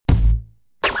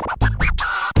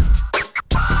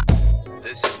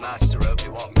Master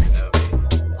Obi-Wan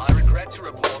Kenobi. I regret to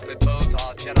report that both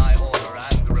our Jedi Order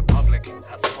and the Republic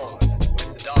have fallen,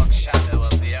 with the dark shadow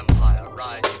of the Empire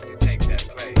rising to take their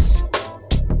place.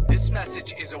 This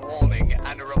message is a warning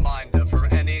and a reminder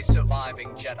for any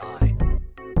surviving Jedi.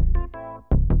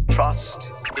 Trust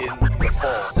in the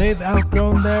Force. They've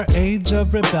outgrown their age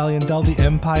of rebellion, dulled the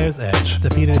Empire's edge,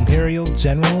 defeated Imperial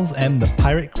generals and the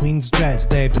Pirate Queen's dredge.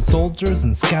 They've been soldiers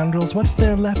and scoundrels, what's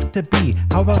there left to be?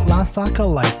 How about lost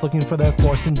acolytes looking for their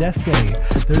force and destiny?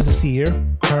 There's a seer,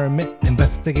 hermit,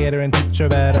 investigator, and teacher.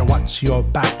 Better watch your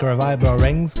back or a vibro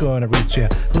ring's gonna reach you.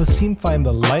 Will this team find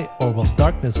the light or will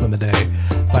darkness win the day?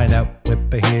 Find out with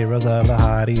the heroes of the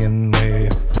Hydian Way.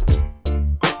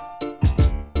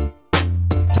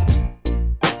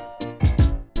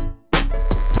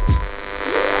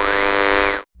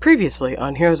 Previously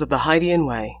on Heroes of the Hydian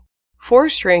Way, 4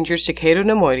 strangers to Cato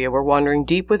Nemoidia were wandering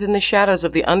deep within the shadows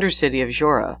of the undercity of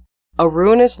Jora, a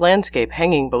ruinous landscape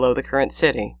hanging below the current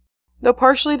city. Though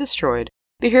partially destroyed,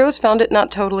 the heroes found it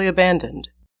not totally abandoned.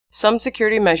 Some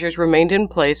security measures remained in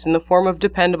place in the form of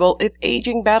dependable, if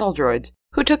aging, battle droids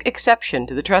who took exception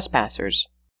to the trespassers.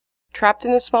 Trapped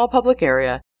in a small public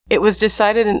area, it was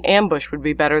decided an ambush would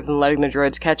be better than letting the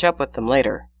droids catch up with them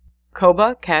later.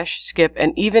 Koba, Kesh, Skip,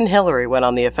 and even Hillary went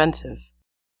on the offensive.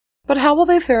 But how will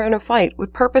they fare in a fight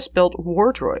with purpose-built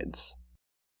war droids?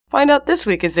 Find out this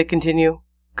week as they continue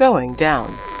Going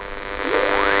Down.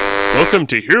 Welcome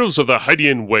to Heroes of the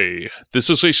Hydian Way. This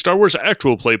is a Star Wars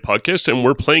actual play podcast, and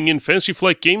we're playing in Fantasy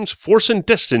Flight Games' Force and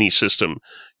Destiny system,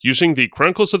 using the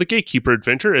Chronicles of the Gatekeeper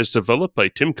adventure as developed by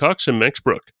Tim Cox and Max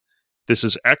Brook. This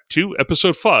is Act 2,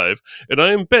 Episode 5, and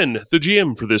I am Ben, the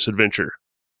GM for this adventure.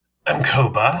 I'm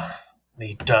Koba,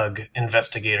 the Doug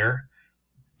investigator,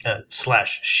 /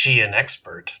 Sheehan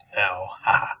expert now.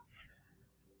 Haha.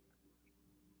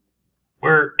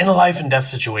 We're in a life and death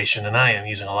situation, and I am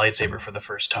using a lightsaber for the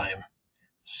first time.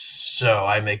 So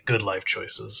I make good life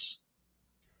choices.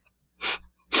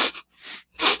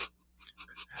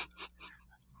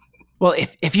 Well,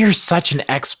 if you're such an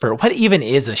expert, what even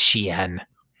is a Sheehan?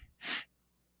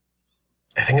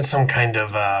 I think it's some kind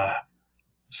of,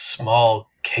 small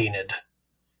canid.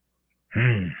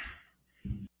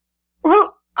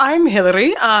 Well, I'm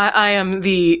Hillary. I am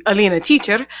the Alina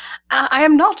teacher. I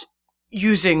am not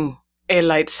using a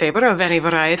lightsaber of any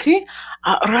variety.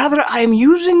 Rather, I am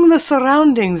using the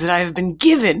surroundings that I have been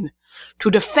given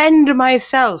to defend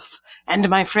myself and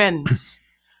my friends.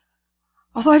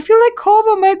 Although I feel like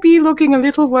Koba might be looking a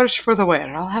little worse for the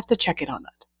wear. I'll have to check in on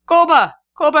that. Koba,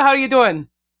 how are you doing?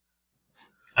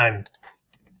 I'm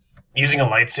using a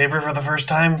lightsaber for the first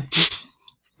time?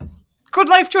 Good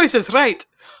life choices, right.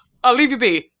 I'll leave you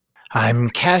be. I'm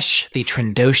Kesh, the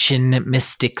Trandoshan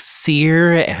Mystic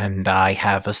Seer, and I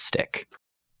have a stick.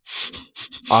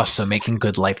 Also making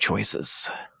good life choices.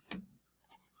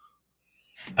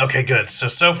 Okay, good.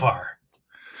 So far,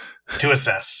 to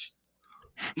assess,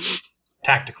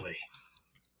 tactically,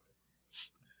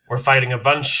 we're fighting a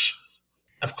bunch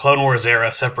of Clone Wars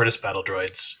era separatist battle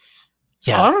droids.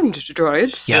 Yeah. Armed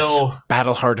droids? Still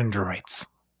battle-hardened droids.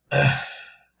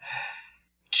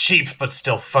 Cheap, but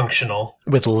still functional.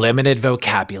 With limited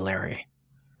vocabulary.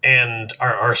 And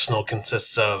our arsenal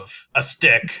consists of a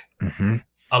stick,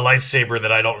 a lightsaber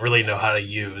that I don't really know how to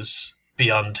use,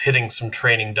 beyond hitting some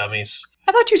training dummies.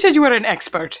 I thought you said you were an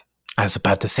expert. I was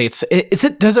about to say,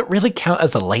 does it really count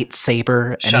as a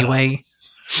lightsaber anyway?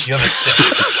 Up. You have a stick.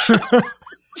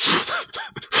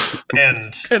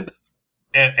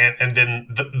 and then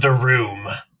the room.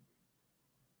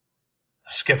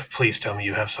 Skip, please tell me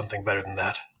you have something better than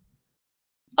that.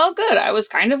 Oh, good. I was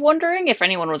kind of wondering if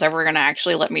anyone was ever going to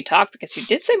actually let me talk, because you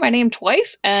did say my name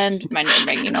twice, and my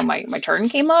turn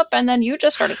came up, and then you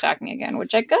just started talking again,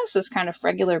 which I guess is kind of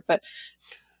regular, but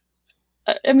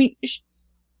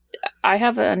I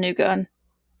have a new gun.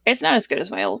 It's not as good as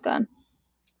my old gun,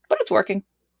 but it's working.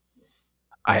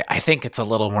 I think it's a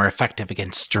little more effective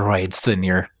against droids than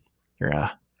your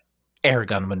air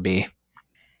gun would be.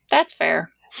 That's fair.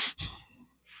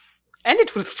 And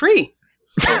it was free.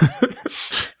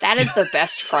 That is the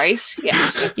best price.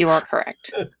 Yes, you are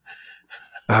correct.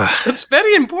 It's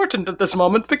very important at this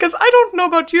moment because I don't know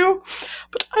about you,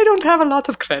 but I don't have a lot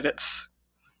of credits.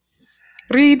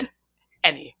 Read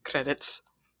any credits.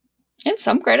 I have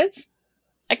some credits.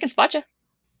 I can spot you.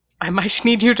 I might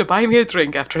need you to buy me a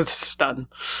drink after this is done.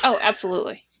 Oh,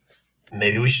 absolutely.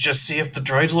 Maybe we should just see if the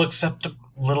droids will accept a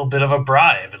little bit of a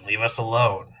bribe and leave us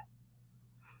alone.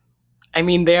 I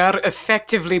mean, they are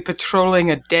effectively patrolling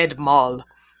a dead mall.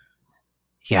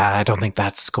 Yeah, I don't think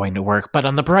that's going to work. But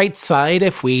on the bright side,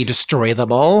 if we destroy them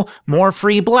all, more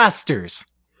free blasters.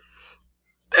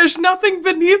 There's nothing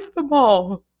beneath them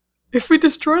all. If we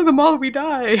destroy them all, we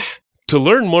die. To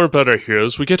learn more about our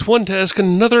heroes, we get one to ask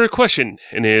another question,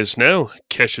 and it is now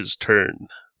Kesh's turn.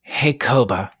 Hey,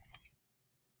 Koba.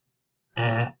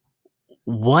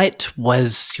 What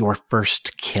was your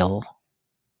first kill?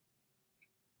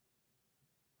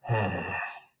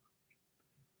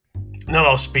 Not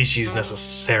all species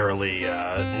necessarily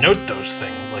note those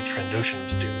things like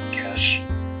Trandoshans do, Kesh.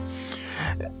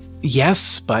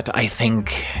 Yes, but I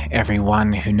think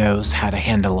everyone who knows how to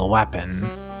handle a weapon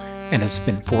and has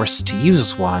been forced to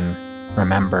use one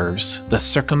remembers the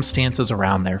circumstances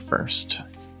around there first.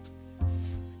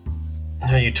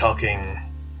 Are you talking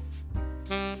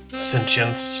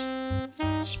sentience,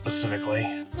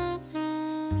 specifically?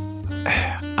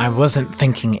 I wasn't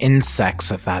thinking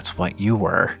insects, if that's what you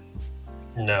were.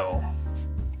 No.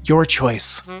 Your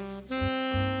choice.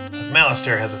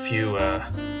 Malastare has a few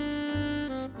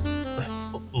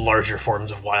larger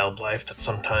forms of wildlife that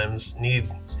sometimes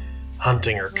need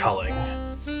hunting or culling,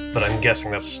 but I'm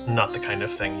guessing that's not the kind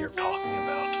of thing you're talking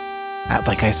about.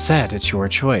 Like I said, it's your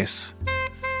choice.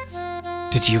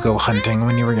 Did you go hunting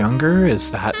when you were younger?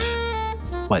 Is that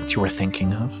what you were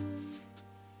thinking of?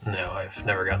 No, I've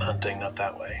never gone hunting, not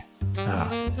that way.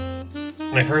 Oh.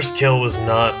 My first kill was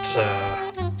not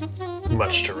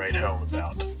much to write home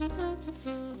about.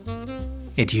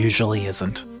 It usually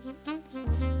isn't.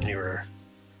 You were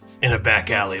in a back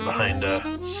alley behind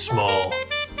a small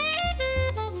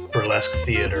burlesque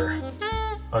theater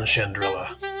on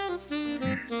Chandrilla.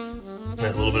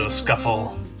 There's a little bit of a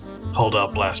scuffle.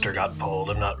 Hold-up blaster got pulled.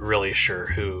 I'm not really sure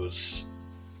whose.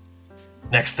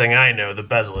 Next thing I know, the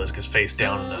Basilisk is face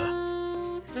down in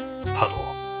a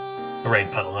puddle. A rain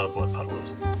puddle, not a blood puddle. It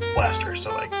was a blaster,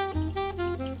 so like...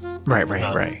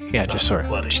 Right. Yeah, just sort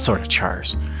of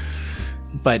chars.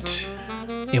 But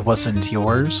it wasn't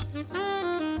yours?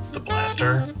 The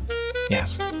blaster?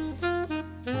 Yes.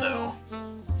 No.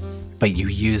 But you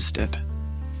used it.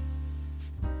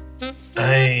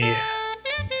 I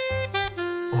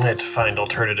had to find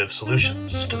alternative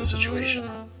solutions to the situation.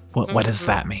 What does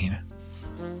that mean?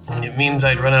 It means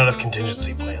I'd run out of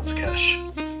contingency plans, Kesh.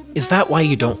 Is that why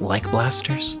you don't like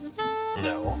blasters?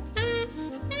 No.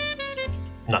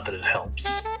 Not that it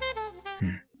helps.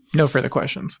 No further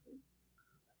questions.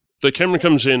 The camera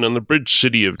comes in on the bridge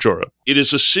city of Jora. It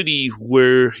is a city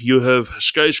where you have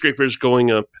skyscrapers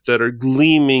going up that are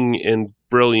gleaming and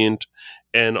brilliant,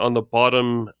 and on the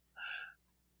bottom,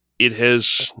 it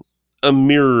has a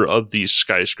mirror of these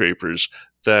skyscrapers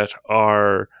that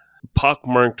are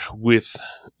pockmarked with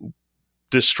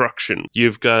destruction.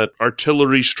 You've got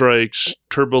artillery strikes,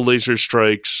 turbo laser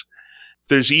strikes.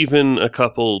 There's even a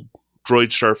couple droid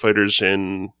starfighters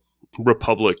and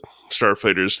Republic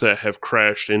starfighters that have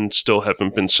crashed and still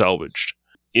haven't been salvaged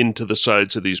into the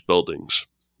sides of these buildings.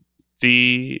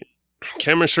 The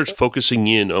camera starts focusing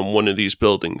in on one of these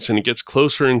buildings, and it gets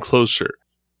closer and closer.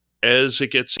 As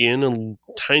it gets in a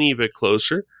tiny bit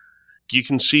closer, you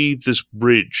can see this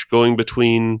bridge going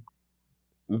between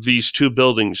these two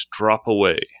buildings drop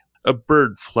away. A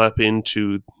bird flap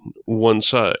into one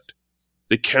side.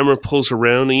 The camera pulls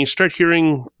around, and you start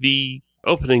hearing the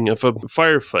opening of a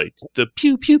firefight. The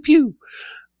pew, pew, pew,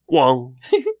 wong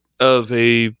of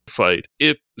a fight.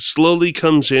 It slowly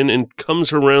comes in and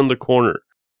comes around the corner.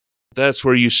 That's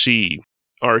where you see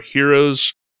our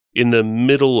heroes in the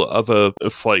middle of a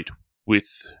fight with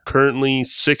currently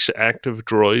 6 active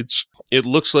droids. It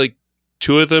looks like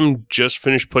 2 of them just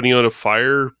finished putting out a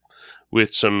fire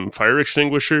with some fire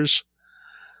extinguishers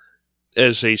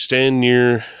as they stand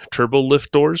near turbo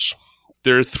lift doors.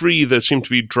 There are 3 that seem to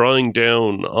be drawing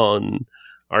down on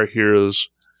our heroes.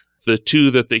 The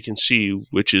 2 that they can see,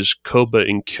 which is Koba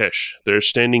and Kesh, they're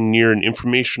standing near an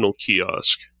informational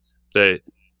kiosk that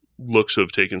looks to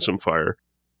have taken some fire.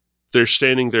 They're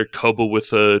standing there, Koba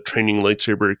with a training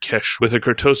lightsaber, Kesh with a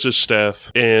Cortosis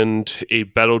staff, and a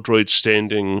battle droid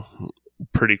standing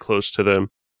pretty close to them.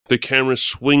 The camera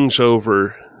swings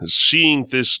over, seeing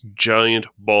this giant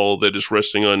ball that is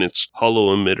resting on its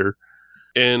hollow emitter.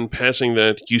 And passing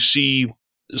that, you see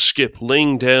Skip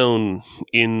laying down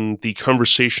in the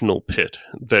conversational pit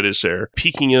that is there,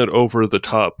 peeking out over the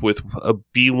top with a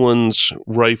B1's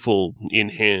rifle in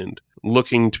hand,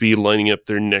 looking to be lining up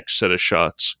their next set of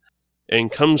shots,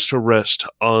 and comes to rest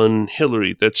on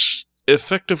Hillary that's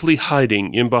effectively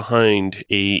hiding in behind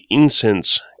a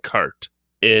incense cart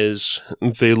as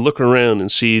they look around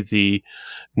and see the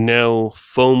now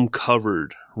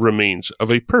foam-covered remains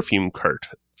of a perfume cart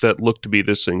that look to be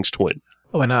this thing's twin.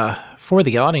 Oh, and for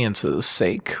the audience's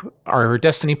sake, our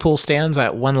destiny pool stands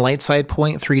at 1 light side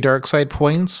point, 3 dark side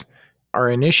points. Our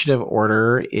initiative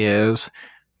order is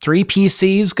 3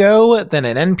 PCs go, then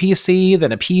an NPC,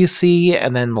 then a PC,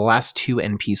 and then the last 2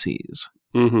 NPCs.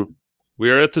 Mm-hmm. We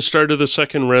are at the start of the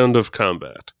second round of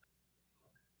combat.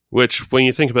 Which, when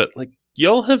you think about it, like,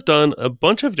 y'all have done a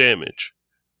bunch of damage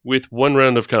with 1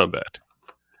 round of combat.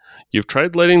 You've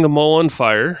tried lighting them all on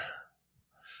fire.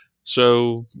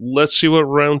 So, let's see what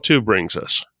round 2 brings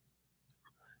us.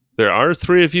 There are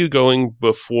 3 of you going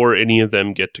before any of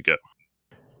them get to go.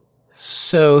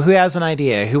 So, who has an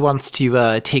idea? Who wants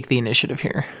to take the initiative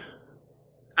here?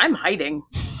 I'm hiding.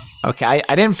 Okay,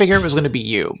 I didn't figure it was going to be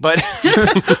you, but...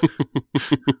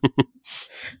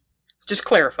 Just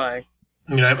clarifying.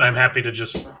 I mean, I'm happy to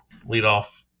just lead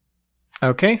off.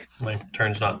 Okay. My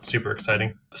turn's not super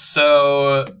exciting.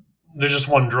 So, there's just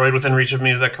 1 droid within reach of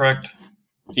me, is that correct?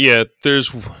 Yeah,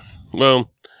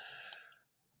 well,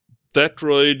 that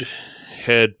droid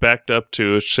had backed up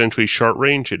to essentially short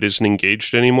range. It isn't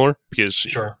engaged anymore.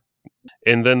 Sure.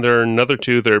 And then there are another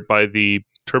 2 that are by the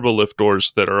turbolift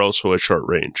doors that are also at short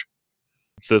range.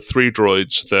 The 3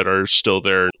 droids that are still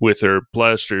there with their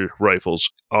blaster rifles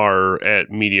are at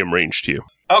medium range to you.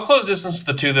 I'll close distance to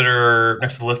the 2 that are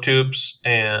next to the lift tubes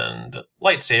and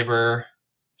lightsaber.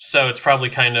 So it's probably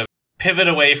kind of pivot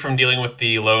away from dealing with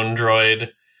the lone droid,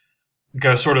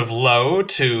 go sort of low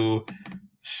to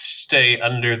stay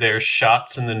under their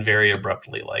shots, and then very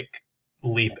abruptly, like,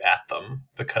 leap at them,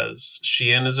 because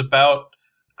Xi'an is about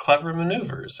clever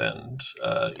maneuvers and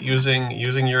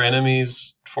using your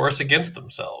enemy's force against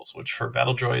themselves, which for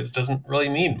battle droids doesn't really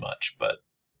mean much, but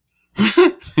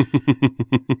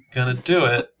gonna do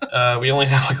it. We only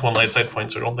have like 1 light side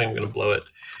point, so I don't think I'm gonna blow it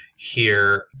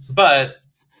here. But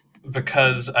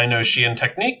because I know Xi'an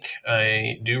technique,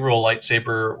 I do roll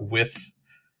lightsaber with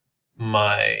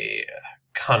my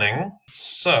cunning.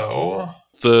 So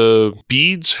the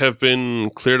beads have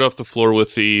been cleared off the floor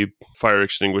with the fire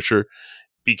extinguisher.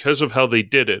 Because of how they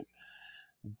did it,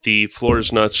 the floor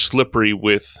is not slippery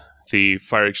with the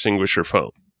fire extinguisher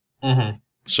foam. Mm-hmm.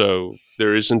 So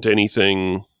there isn't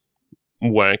anything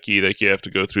wacky that you have to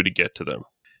go through to get to them.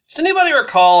 Does anybody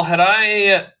recall, had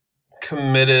I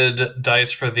committed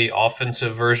dice for the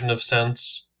offensive version of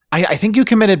Sense? I think you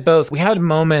committed both. We had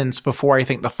moments before I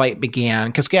think the fight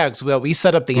began, because we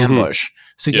set up the ambush.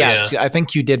 So yes, I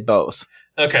think you did both.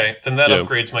 Okay, then that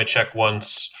upgrades my check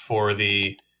once for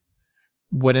the...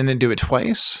 Wouldn't it do it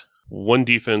twice? 1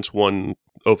 defense, 1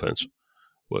 offense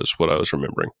was what I was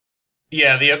remembering.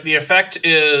 Yeah, the effect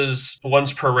is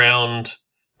once per round,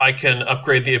 I can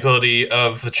upgrade the ability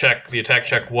of the attack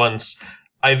check once.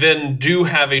 I then do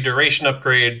have a duration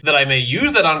upgrade that I may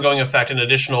use that ongoing effect an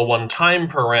additional 1 time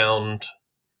per round,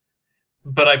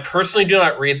 but I personally do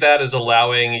not read that as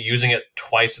allowing using it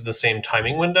twice in the same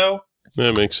timing window.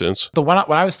 That makes sense. The one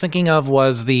what I was thinking of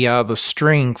was the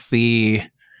strength,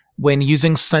 when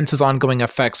using Sense's ongoing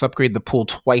effects, upgrade the pool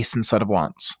twice instead of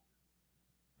once.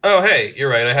 Oh, hey,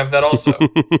 you're right. I have that also.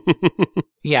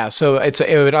 Yeah, so it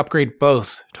would upgrade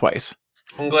both twice.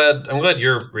 I'm glad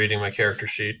you're reading my character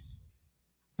sheet.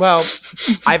 Well,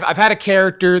 I've had a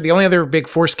character. The only other big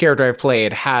Force character I've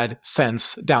played had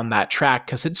Sense down that track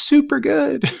because it's super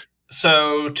good.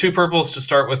 So 2 purples to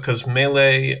start with, because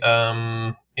melee.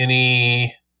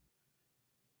 Any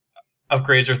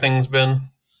upgrades or things, Ben?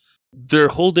 They're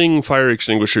holding fire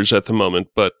extinguishers at the moment,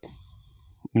 but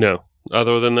no.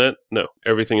 Other than that, no.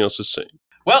 Everything else is the same.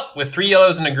 Well, with 3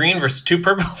 yellows and a green versus 2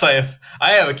 purples, I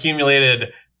have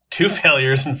accumulated 2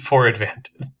 failures and 4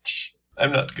 advantage.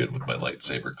 I'm not good with my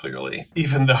lightsaber, clearly,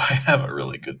 even though I have a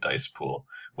really good dice pool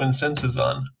when Sense is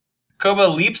on. Koba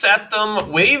leaps at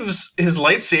them, waves his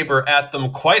lightsaber at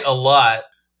them quite a lot,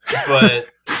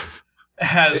 but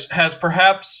has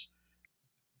perhaps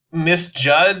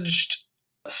misjudged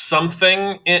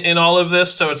something in all of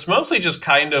this, so it's mostly just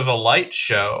kind of a light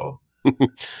show.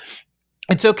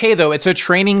 It's okay, though. It's a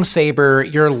training saber.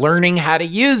 You're learning how to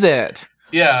use it.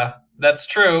 Yeah, that's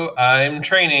true. I'm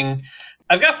training.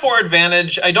 I've got 4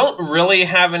 advantage. I don't really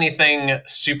have anything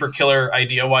super killer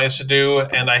idea-wise to do,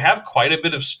 and I have quite a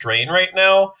bit of strain right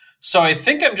now, so I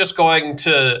think I'm just going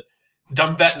to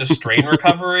dump that into strain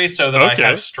recovery so that I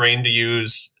have strain to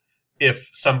use if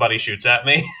somebody shoots at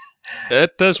me.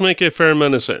 That does make a fair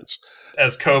amount of sense.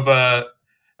 As Koba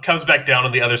comes back down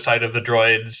on the other side of the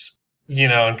droids,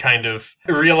 and kind of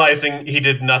realizing he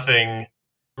did nothing,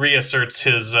 reasserts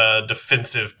his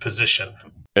defensive position.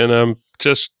 And I'm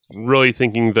just really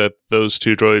thinking that those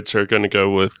 2 droids are going to go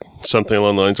with something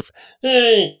along the lines of,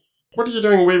 "Hey, what are you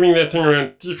doing waving that thing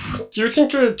around? Do you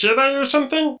think you're a Jedi or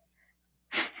something?"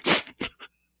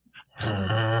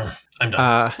 I'm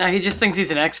done. No, he just thinks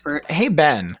he's an expert. Hey,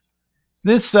 Ben.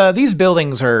 These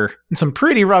buildings are in some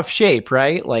pretty rough shape,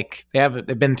 right? Like they've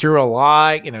been through a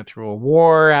lot, through a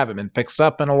war, haven't been fixed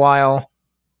up in a while.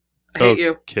 I hate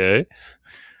you. Okay.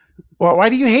 Well, why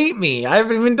do you hate me? I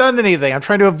haven't even done anything. I'm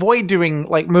trying to avoid doing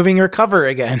moving your cover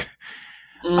again.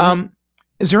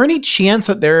 Is there any chance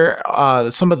that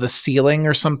some of the ceiling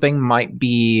or something might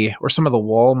be, or some of the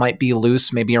wall might be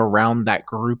loose, maybe around that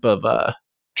group of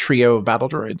trio of battle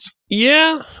droids?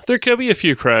 Yeah, there could be a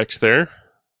few cracks there.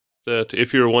 That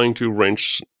if you're wanting to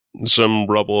wrench some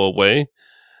rubble away,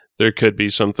 there could be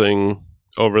something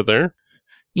over there.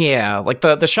 Yeah, like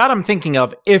the shot I'm thinking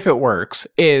of, if it works,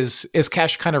 is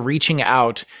Kesh kind of reaching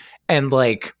out and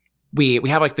we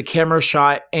have the camera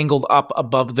shot angled up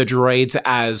above the droids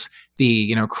as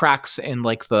the cracks in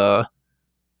the,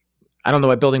 I don't know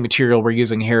what building material we're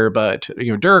using here, but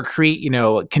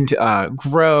Duracrete can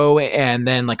grow, and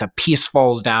then a piece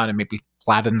falls down and maybe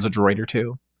flattens a droid or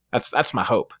two. That's my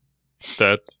hope.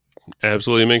 That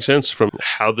absolutely makes sense from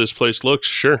how this place looks,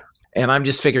 sure. And I'm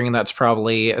just figuring that's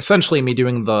probably essentially me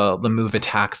doing the move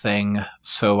attack thing.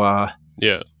 So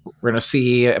yeah, we're gonna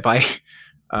see if I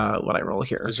what I roll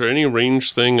here. Is there any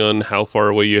range thing on how far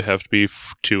away you have to be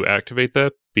to activate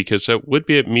that? Because that would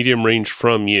be at medium range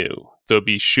from you. They'll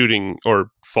be shooting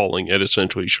or falling at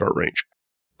essentially short range.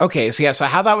 Okay, so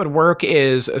how that would work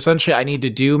is essentially I need to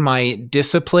do my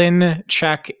discipline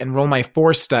check and roll my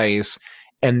force dice,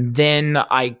 and then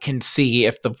I can see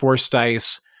if the force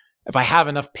dice, if I have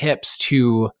enough pips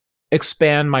to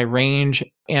expand my range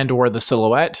and or the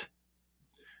silhouette.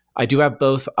 I do have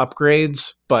both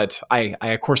upgrades, but I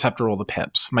of course have to roll the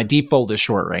pips. My default is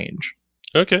short range.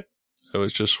 Okay. I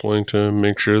was just wanting to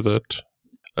make sure that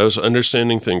I was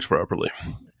understanding things properly.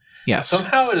 Yes.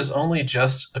 Somehow it has only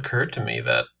just occurred to me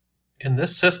that in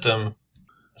this system,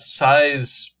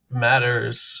 size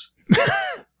matters.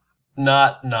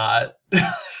 not.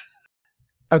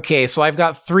 Okay, so I've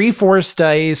got 3 force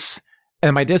dice,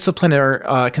 and my discipline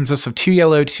consists of 2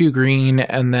 yellow, 2 green,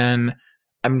 and then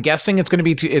I'm guessing it's going to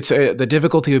be the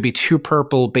difficulty would be 2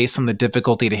 purple based on the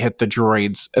difficulty to hit the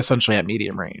droids essentially at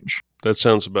medium range. That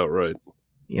sounds about right.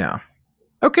 Yeah.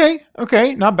 Okay,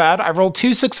 not bad. I rolled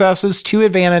 2 successes, 2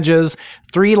 advantages,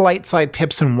 3 light side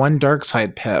pips, and 1 dark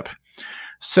side pip.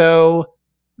 So,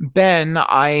 Ben,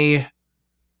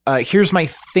 here's my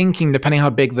thinking, depending how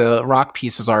big the rock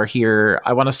pieces are here.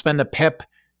 I want to spend a pip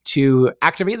to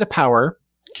activate the power,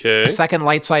 Okay. a second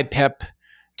light side pip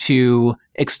to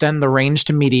extend the range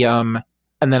to medium,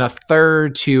 and then a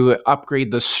third to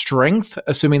upgrade the strength,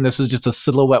 assuming this is just a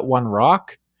silhouette 1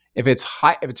 rock. If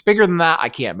it's bigger than that, I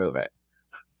can't move it.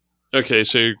 Okay,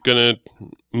 so you're going to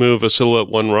move a silhouette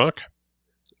 1 rock?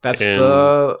 That's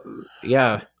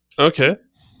yeah. Okay.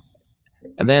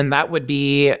 And then that would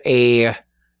be a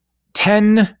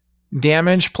 10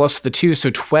 damage plus the 2, so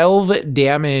 12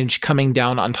 damage coming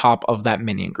down on top of that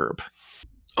minion group.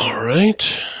 All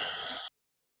right.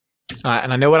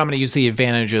 And I know what I'm going to use the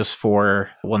advantages for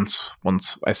once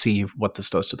I see what this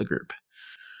does to the group.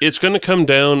 It's going to come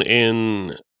down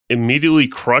and immediately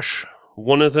crush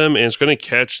one of them, and it's going to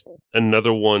catch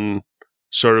another one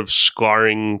sort of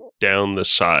scarring down the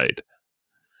side.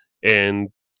 And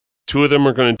 2 of them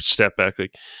are going to step back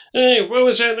like, hey, what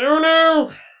was that? Oh,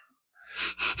 no!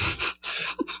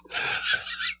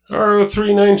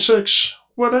 RO396.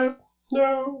 What up?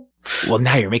 No. Well,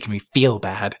 now you're making me feel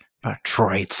bad about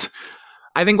droids.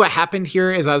 I think what happened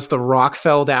here is as the rock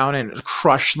fell down and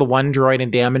crushed the one droid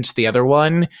and damaged the other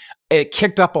one, it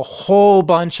kicked up a whole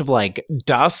bunch of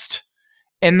dust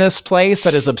in this place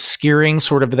that is obscuring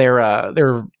sort of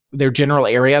their general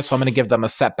area. So I'm going to give them a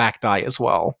setback die as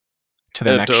well to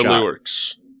their next shot. That totally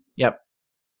works. Yep.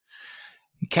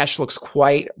 Kesh looks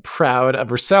quite proud of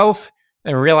herself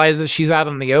and realizes she's out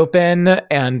in the open,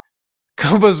 and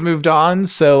Koba's moved on.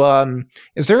 So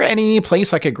is there any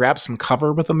place I could grab some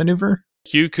cover with a maneuver?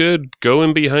 You could go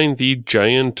in behind the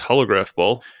giant holograph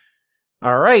ball.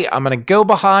 All right, I'm going to go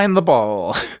behind the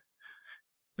ball.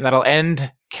 That'll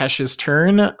end Kesh's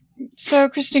turn. So,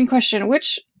 Christine, question.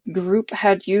 Which group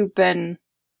had you been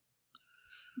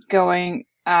going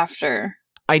after?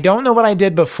 I don't know what I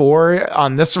did before.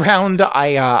 On this round, I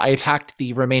attacked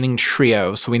the remaining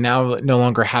trio, so we now no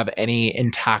longer have any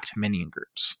intact minion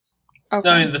groups. Okay.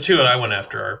 No, I mean, the 2 that I went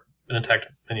after are an intact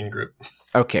minion group.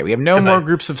 Okay, we have no more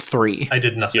groups of 3. I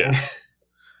did nothing. Yeah.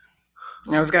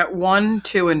 Now we've got 1,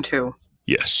 2, and 2.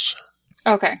 Yes.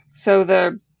 Okay,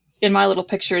 so in my little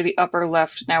picture, the upper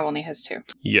left now only has 2.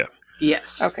 Yeah.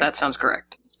 Yes, okay. That sounds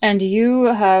correct. And you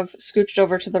have scooched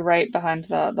over to the right behind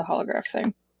the holograph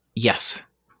thing. Yes,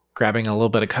 grabbing a little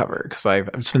bit of cover because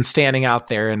I've just been standing out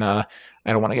there and I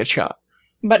don't want to get shot.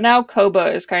 But now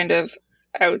Koba is kind of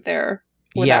out there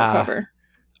without cover.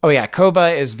 Oh yeah,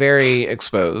 Koba is very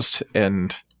exposed,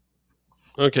 and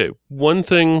Okay, one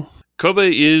thing, Koba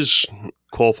is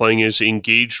qualifying as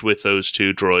engaged with those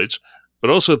two droids, but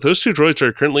also those two droids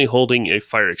are currently holding a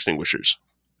fire extinguishers.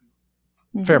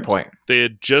 fair point. They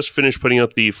had just finished putting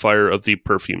out the fire of the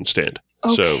perfume stand.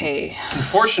 Okay.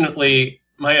 Unfortunately,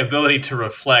 my ability to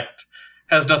reflect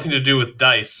has nothing to do with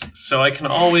dice, so I can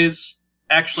always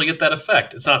actually get that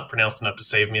effect. It's not pronounced enough to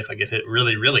save me if I get hit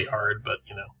really, really hard, but,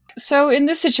 you know. So in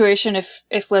this situation,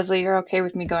 if Leslie, you're okay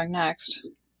with me going next.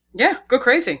 Yeah, go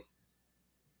crazy.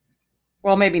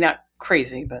 Well, maybe not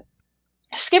crazy, but...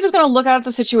 Skip is going to look out at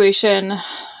the situation,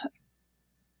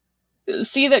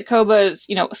 see that Koba is,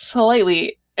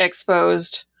 slightly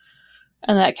exposed,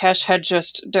 and that Kesh had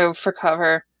just dove for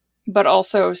cover, but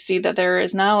also see that there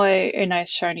is now a nice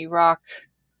shiny rock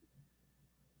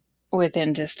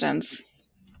within distance.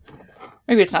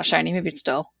 Maybe it's not shiny, maybe it's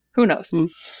dull. Who knows?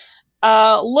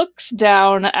 Looks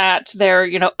down at their,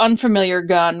 unfamiliar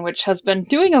gun, which has been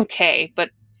doing okay, but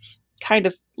kind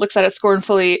of looks at it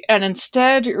scornfully, and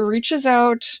instead reaches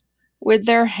out with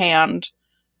their hand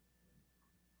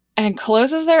and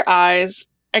closes their eyes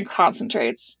and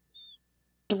concentrates.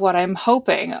 What I'm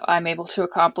hoping I'm able to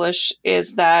accomplish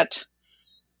is that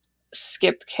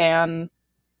Skip can,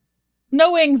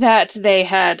 knowing that they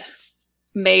had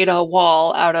made a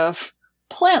wall out of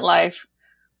plant life,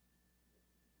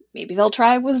 maybe they'll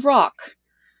try with rock,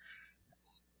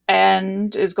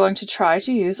 and is going to try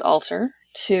to use alter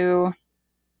to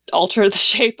alter the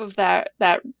shape of that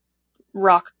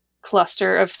rock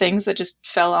cluster of things that just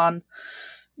fell on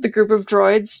the group of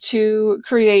droids to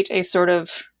create a sort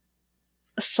of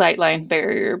sightline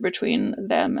barrier between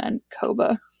them and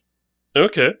Koba.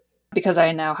 Okay. Because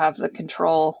I now have the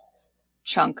control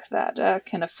chunk that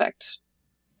can affect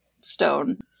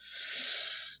stone.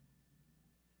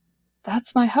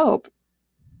 That's my hope.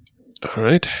 All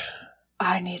right.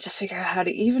 I need to figure out how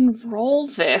to even roll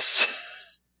this.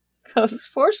 Because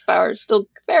force powers still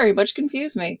very much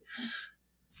confuse me.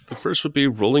 The first would be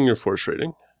rolling your force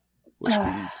rating, which would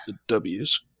be the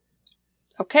W's.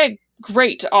 Okay,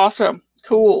 great, awesome,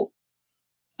 cool.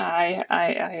 I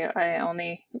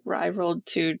rolled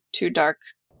two dark.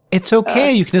 It's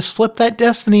okay. You can just flip that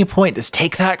destiny point. Just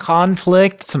take that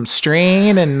conflict, some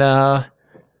strain, and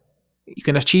you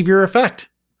can achieve your effect.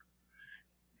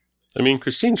 I mean,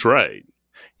 Christine's right.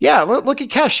 Yeah, look at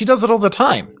Kesh. She does it all the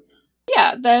time.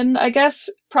 Yeah, then I guess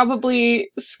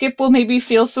probably Skip will maybe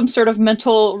feel some sort of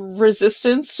mental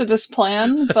resistance to this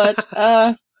plan,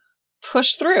 but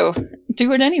push through.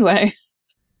 Do it anyway.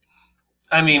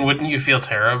 I mean, wouldn't you feel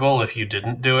terrible if you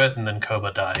didn't do it and then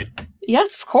Koba died?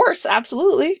 Yes, of course,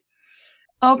 absolutely.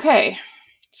 Okay,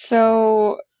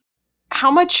 so...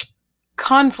 How much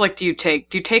conflict do you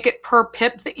take? Do you take it per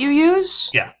pip that you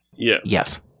use? Yeah. Yeah.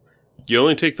 Yes. You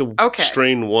only take the Okay.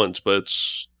 strain once, but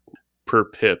it's per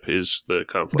pip is the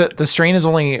conflict. The strain is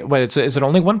only, is it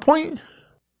only 1 point?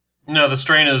 No, the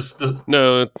strain is...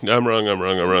 No, I'm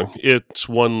wrong. It's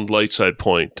one light side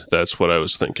point. That's what I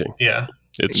was thinking. Yeah.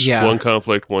 It's Yeah. one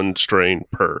conflict, one strain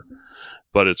per,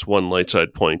 but it's one light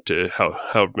side point to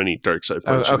how many dark side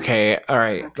Oh, points. you okay, all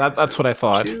right. That's what I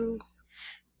thought. 2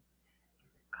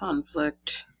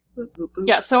 conflict. Boop, boop, boop.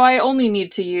 Yeah, so I only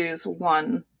need to use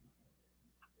one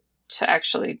to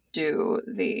actually do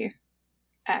the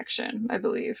action, I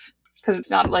believe. Because it's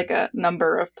not like a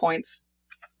number of points.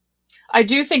 I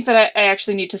do think that I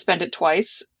actually need to spend it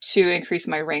twice to increase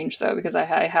my range, though, because I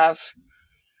have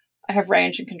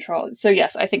range and control. So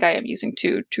yes, I think I am using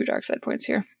two dark side points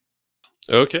here.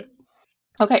 Okay.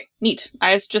 Okay, neat.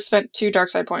 I just spent 2 dark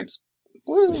side points.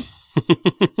 Woo! I'm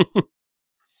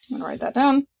gonna write that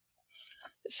down.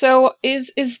 So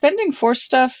is spending force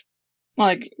stuff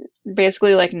like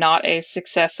basically like not a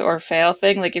success or fail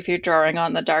thing? Like if you're drawing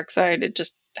on the dark side, it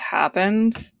just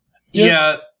happens?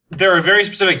 Yeah, there are very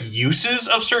specific uses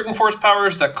of certain force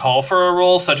powers that call for a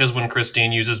roll, such as when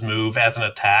Christine uses move as an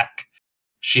attack.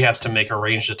 She has to make a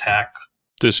ranged attack.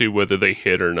 To see whether they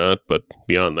hit or not, but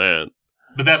beyond that.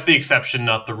 But that's the exception,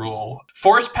 not the rule.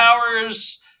 Force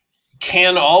powers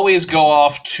can always go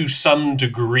off to some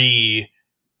degree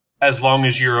as long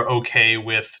as you're okay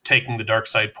with taking the dark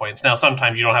side points. Now,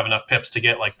 sometimes you don't have enough pips to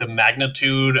get like the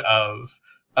magnitude of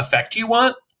effect you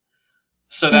want.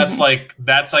 So that's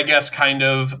that's, I guess, kind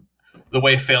of the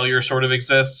way failure sort of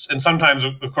exists. And sometimes,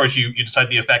 of course, you decide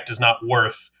the effect is not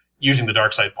worth using the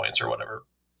dark side points or whatever.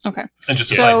 Okay. And just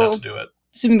decide not to do it.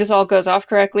 Assuming this all goes off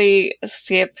correctly,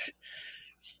 Skip,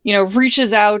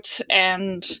 reaches out,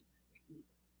 and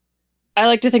I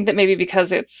like to think that maybe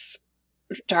because it's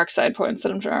dark side points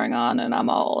that I'm drawing on and I'm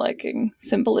all liking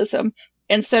symbolism,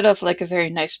 instead of like a very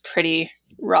nice, pretty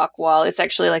rock wall, it's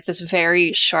actually like this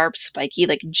very sharp, spiky,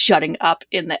 like jutting up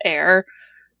in the air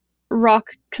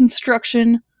rock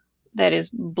construction that is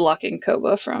blocking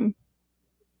Koba from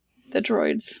the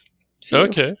droid's view.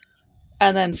 Okay.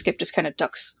 And then Skip just kind of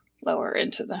ducks lower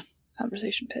into the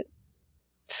conversation pit,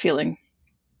 feeling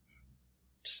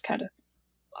just kind of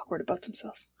awkward about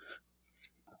themselves.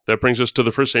 That brings us to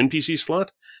the first NPC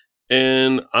slot.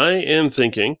 And I am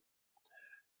thinking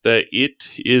that it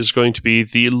is going to be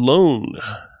the lone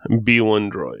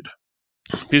B1 droid.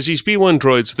 Because these B1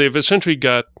 droids, they've essentially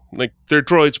got, like, they're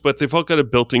droids, but they've all got a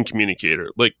built-in communicator.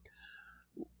 Like,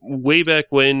 way back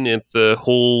when, at the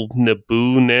whole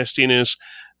Naboo nastiness,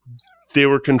 they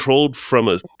were controlled from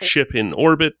a ship in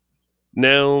orbit.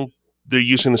 Now, they're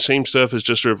using the same stuff as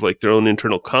just sort of like their own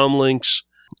internal comm links.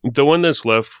 The one that's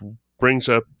left brings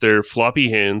up their floppy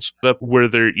hands up where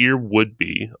their ear would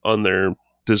be on their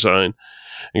design,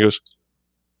 and goes,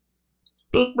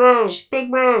 Big Bros,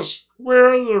 where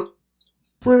are you?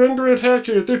 We're under attack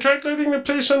here. They're trying lighting the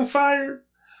place on fire.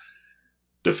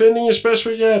 Defending as best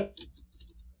we get.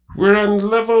 We're on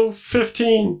level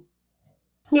 15.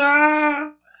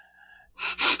 Ah!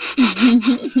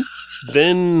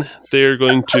 Then they're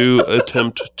going to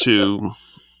attempt to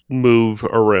move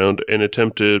around and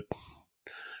attempt to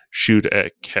shoot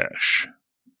at Cash.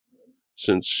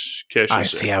 Since Cash is... I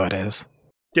see how it is.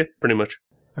 Yeah, pretty much.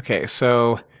 Okay,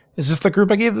 so is this the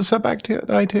group I gave the setback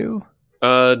die to?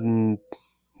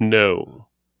 No.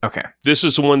 Okay. This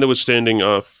is the one that was standing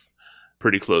off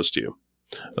pretty close to you.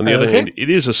 On the other hand, it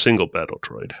is a single battle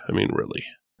droid. I mean, really.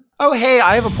 Oh, hey,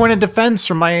 I have a point of defense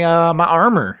from my my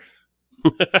armor.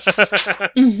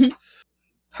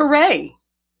 Hooray!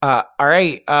 All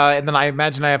right, and then I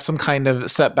imagine I have some kind of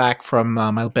setback from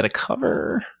my bit of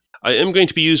cover. I am going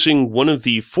to be using one of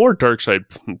the 4 dark side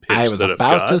picks I was that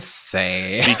about I've got to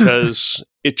say. because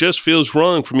it just feels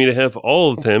wrong for me to have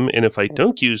all of them, and if I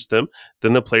don't use them,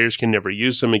 then the players can never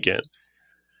use them again.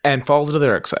 And fall to the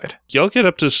dark side. Y'all get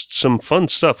up to some fun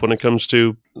stuff when it comes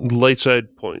to light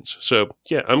side points. So,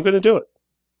 yeah, I'm going to do it.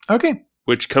 Okay.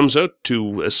 Which comes out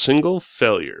to a single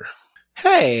failure.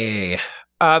 Hey,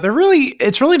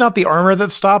 it's really not the armor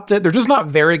that stopped it. They're just not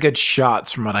very good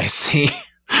shots from what I see.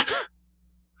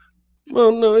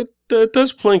 Well, no, it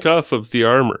does plank off of the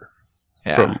armor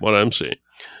Yeah. from what I'm seeing.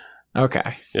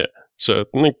 Okay. Yeah. So,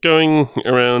 like, going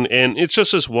around, and it's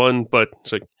just this one, but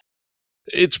it's like,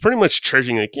 it's pretty much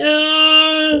charging like,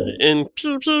 yeah, and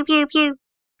pew, pew, pew, pew.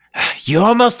 You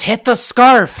almost hit the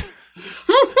scarf.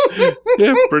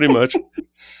 Yeah, pretty much.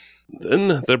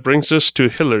 Then that brings us to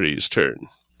Hillary's turn.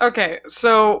 Okay,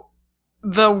 so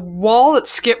the wall that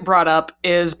Skip brought up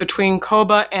is between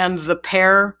Koba and the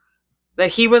pair that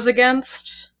he was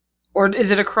against? Or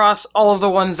is it across all of the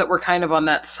ones that were kind of on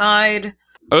that side?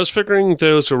 I was figuring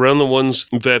those around the ones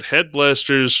that had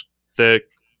blasters that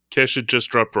Kesh had just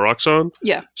dropped rocks on.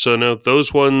 Yeah. So now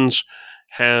those ones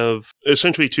have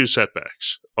essentially 2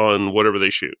 setbacks on whatever they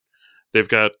shoot. They've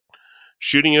got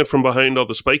shooting it from behind all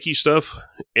the spiky stuff,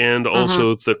 and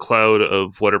also the cloud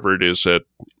of whatever it is that,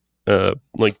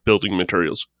 like building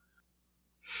materials.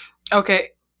 Okay,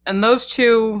 and those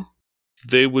 2...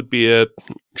 They would be at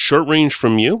short range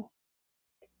from you.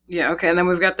 Yeah, okay, and then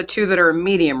we've got the 2 that are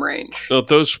medium range. No,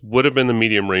 those would have been the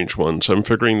medium range ones. I'm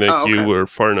figuring that you were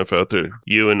far enough out there.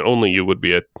 You and only you would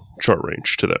be at short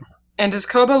range to them. And does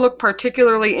Koba look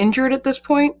particularly injured at this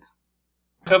point?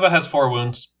 Koba has 4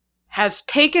 wounds. Has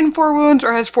taken 4 wounds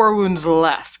or has 4 wounds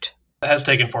left? Has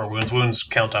taken 4 wounds. Wounds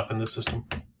count up in this system.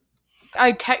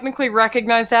 I technically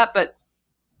recognize that, but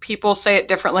people say it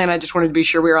differently, and I just wanted to be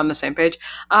sure we were on the same page.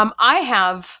 I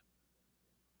have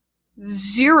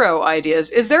 0 ideas.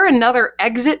 Is there another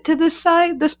exit to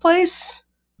this place?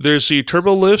 There's the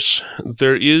turbo lifts.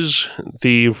 There is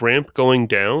the ramp going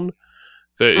down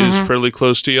that is fairly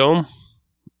close to y'all.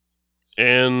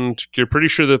 And you're pretty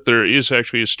sure that there is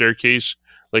actually a staircase,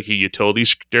 like a utility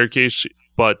staircase,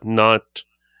 but not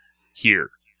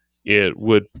here. It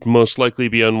would most likely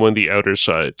be on one of the outer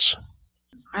sides.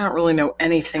 I don't really know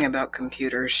anything about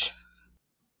computers.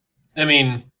 I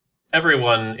mean,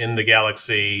 everyone in the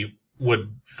galaxy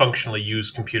would functionally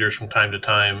use computers from time to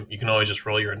time. You can always just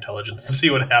roll your intelligence and see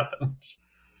what happens.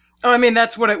 Oh, I mean,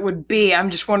 that's what it would be.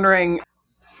 I'm just wondering.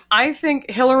 I think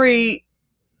Hillary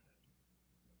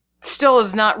still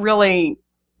is not really,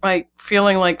 like,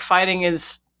 feeling like fighting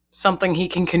is something he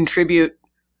can contribute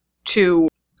to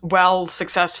well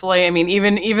successfully. I mean,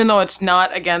 even though it's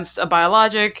not against a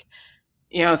biologic,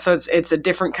 you know, so it's a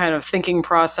different kind of thinking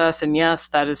process, and yes,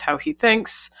 that is how he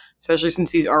thinks, especially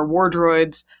since these are war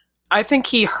droids. I think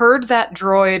he heard that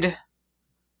droid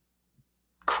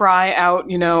cry out,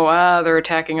 they're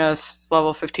attacking us, it's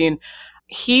level 15.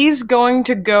 He's going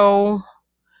to go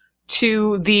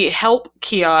to the help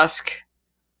kiosk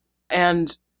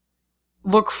and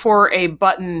look for a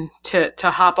button to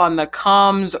hop on the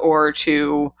comms or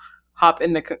to hop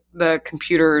in the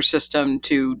computer system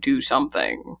to do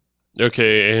something.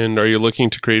 Okay, and are you looking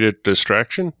to create a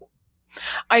distraction?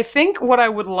 I think what I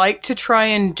would like to try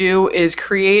and do is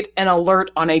create an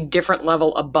alert on a different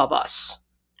level above us.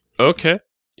 Okay.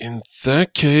 In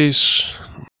that case...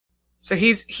 So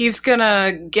he's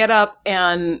gonna get up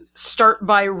and start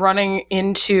by running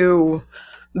into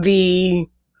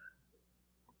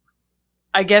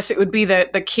I guess it would be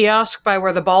the kiosk by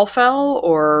where the ball fell,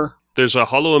 or... There's a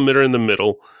hollow emitter in the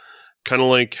middle, kind of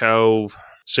like how,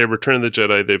 say, Return of the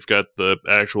Jedi, they've got the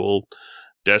actual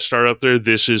Death Star up there.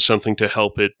 This is something to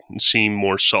help it seem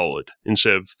more solid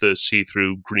instead of the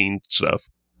see-through green stuff.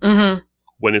 Mm-hmm.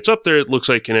 When it's up there, it looks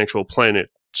like an actual planet,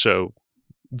 so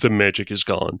the magic is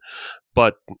gone.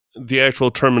 But the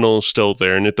actual terminal is still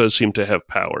there, and it does seem to have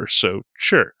power, so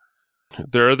sure.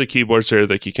 There are the keyboards there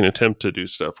that you can attempt to do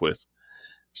stuff with.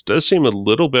 This does seem a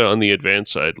little bit on the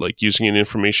advanced side, like using an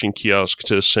information kiosk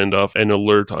to send off an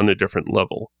alert on a different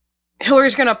level.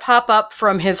 Hillary's going to pop up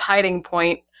from his hiding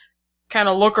point, kind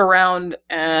of look around,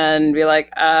 and be like,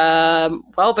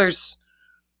 well, there's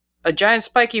a giant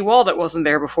spiky wall that wasn't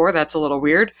there before. That's a little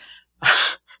weird.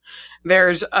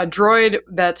 There's a droid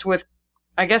that's with,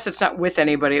 I guess it's not with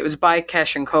anybody. It was by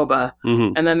Kesh and Koba.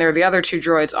 Mm-hmm. And then there are the other two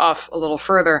droids off a little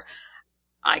further.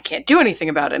 I can't do anything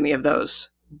about any of those.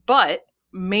 But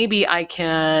maybe I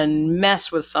can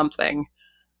mess with something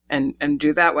and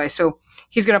do that way. So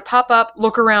he's going to pop up,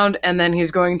 look around, and then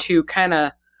he's going to kind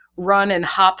of run and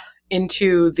hop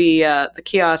into the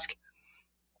kiosk.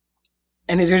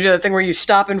 And he's going to do that thing where you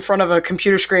stop in front of a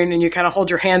computer screen and you kind of hold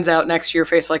your hands out next to your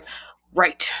face like,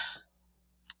 right.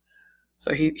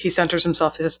 So he centers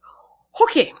himself. He says,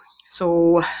 okay,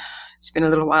 so it's been a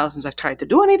little while since I've tried to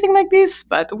do anything like this,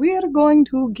 but we are going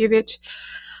to give it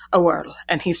a whirl.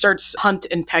 And he starts hunt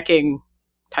and pecking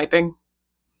typing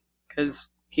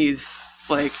because he's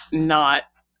like not...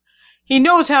 He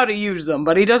knows how to use them,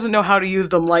 but he doesn't know how to use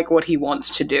them like what he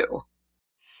wants to do.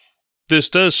 This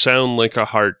does sound like a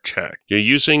hard check. You're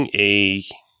using a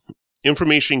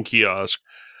information kiosk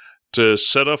to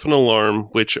set off an alarm,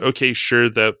 which, okay, sure,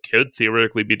 that could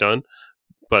theoretically be done,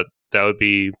 but that would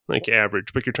be like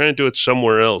average. But you're trying to do it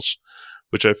somewhere else,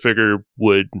 which I figure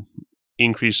would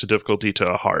increase the difficulty to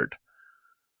a hard.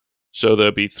 So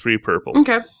that'd be 3 purple.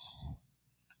 Okay.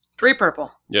 3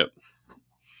 purple. Yep.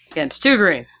 Against 2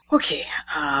 green. Okay,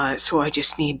 so I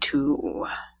just need to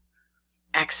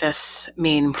access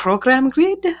main program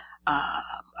grid,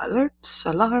 alerts,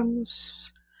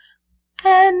 alarms,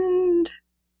 and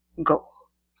go.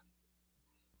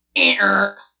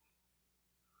 That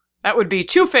would be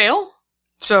 2 fail.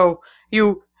 So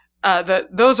you,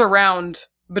 those around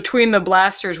between the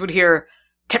blasters would hear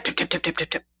tip tip tip tip tip tip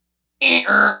tip.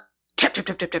 Tip tip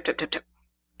tip tip tip tip tip tip.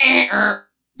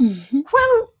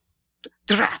 Well,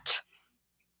 drat.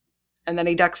 And then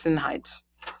he ducks and hides.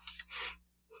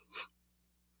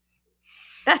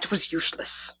 That was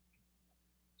useless.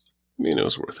 I mean, it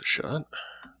was worth a shot.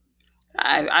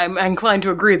 I'm inclined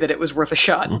to agree that it was worth a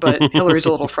shot, but Hillary's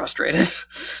a little frustrated.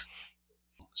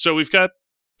 So we've got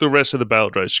the rest of the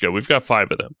battle droids to go. We've got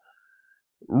 5 of them.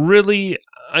 Really,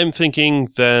 I'm thinking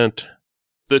that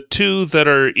the 2 that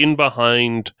are in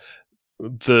behind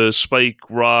the spike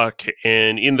rock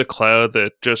and in the cloud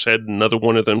that just had another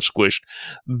one of them squished,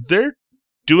 they're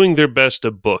doing their best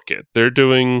to book it. They're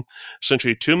doing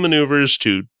essentially 2 maneuvers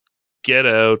to get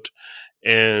out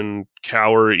and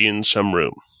cower in some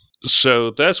room. So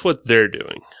that's what they're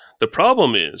doing. The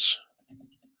problem is,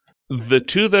 the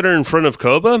 2 that are in front of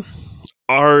Koba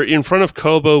are in front of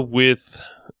Koba with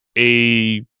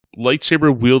a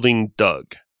lightsaber-wielding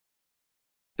Doug.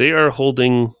 They are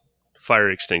holding fire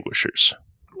extinguishers.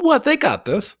 What? They got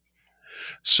this.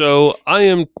 So I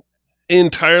am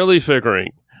entirely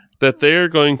figuring that they are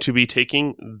going to be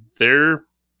taking their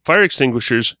fire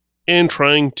extinguishers and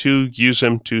trying to use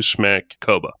them to smack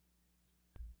Koba.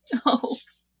 Oh.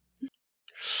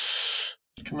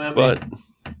 Come at me. But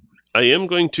I am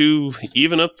going to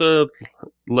even up the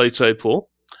light side pool.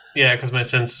 Yeah, because my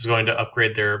sense is going to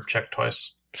upgrade their check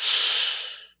twice.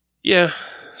 Yeah,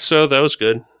 so that was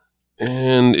good.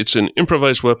 And it's an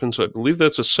improvised weapon, so I believe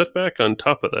that's a setback on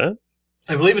top of that.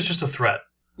 I believe it's just a threat.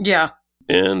 Yeah.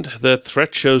 And that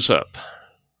threat shows up.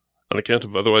 On account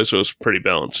of otherwise it was pretty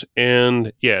balanced.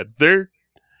 And yeah, they're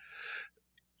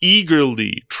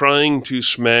eagerly trying to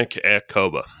smack at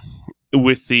Koba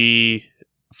with the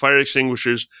fire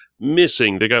extinguishers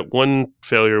missing. They got one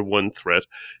failure, one threat.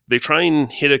 They try and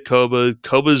hit a Koba.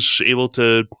 Koba's able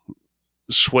to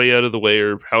sway out of the way,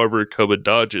 or however Koba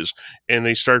dodges, and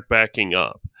they start backing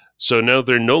up. So now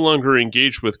they're no longer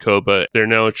engaged with Koba. They're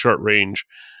now at short range.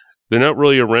 They're not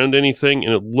really around anything,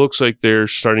 and it looks like they're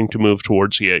starting to move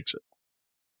towards the exit.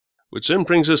 Which then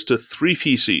brings us to 3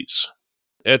 PCs.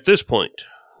 At this point,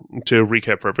 to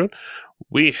recap for everyone,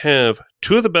 we have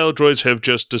 2 of the battle droids have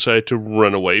just decided to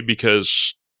run away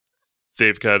because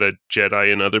they've got a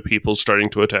Jedi and other people starting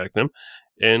to attack them,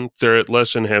 and they're at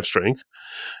less than half strength.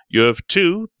 You have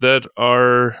 2 that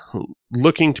are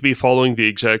looking to be following the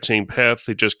exact same path,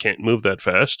 they just can't move that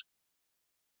fast.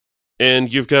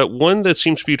 And you've got 1 that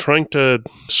seems to be trying to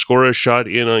score a shot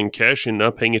in on Cash and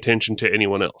not paying attention to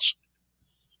anyone else.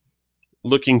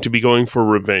 Looking to be going for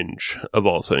revenge, of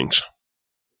all things.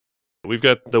 We've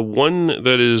got the 1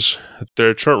 that is,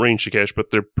 they're at short range to Cash,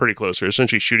 but they're pretty close. They're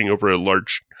essentially shooting over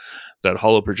that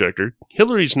hollow projector.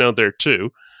 Hillary's now there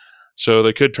too, so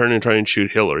they could turn and try and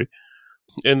shoot Hillary.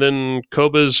 And then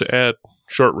Koba's at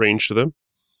short range to them.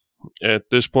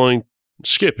 At this point,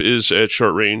 Skip is at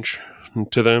short range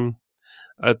to them.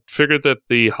 I figured that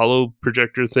the hollow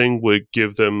projector thing would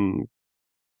give them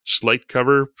slight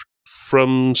cover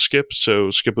from Skip, so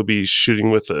Skip would be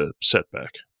shooting with a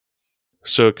setback.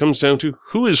 So it comes down to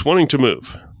who is wanting to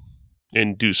move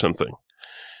and do something.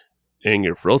 And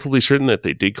you're relatively certain that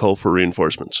they did call for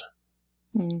reinforcements.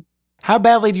 How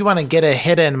badly do you want to get a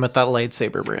hit in with that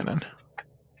lightsaber, Brandon?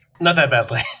 Not that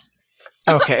badly.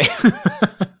 Okay.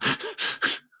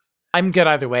 I'm good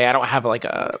either way. I don't have like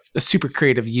a super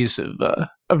creative use of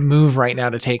move right now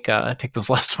to take this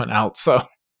last one out. So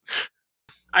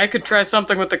I could try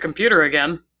something with the computer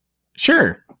again.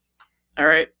 Sure. All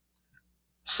right.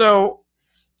 So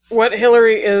what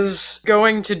Hillary is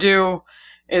going to do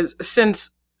is,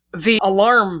 since the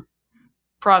alarm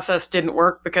process didn't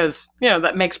work, because,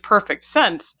 that makes perfect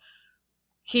sense,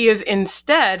 he is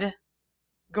instead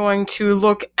going to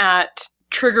look at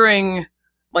triggering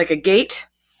like a gate.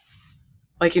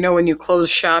 Like, when you close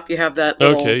shop, you have that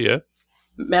little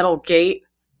metal gate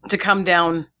to come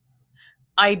down,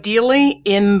 ideally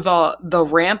in the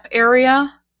ramp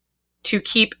area, to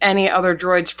keep any other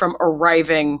droids from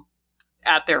arriving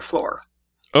at their floor.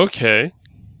 Okay.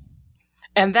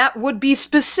 And that would be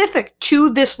specific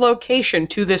to this location,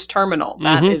 to this terminal. Mm-hmm.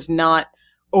 That is not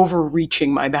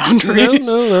overreaching my boundaries,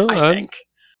 No. I think.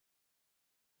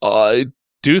 I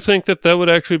do think that would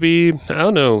actually be, I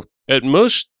don't know, at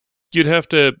most, you'd have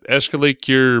to escalate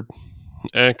your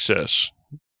access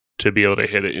to be able to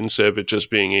hit it instead of it just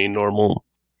being a normal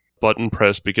button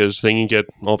press, because then you get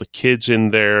all the kids in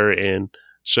there, and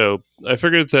so I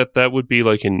figured that would be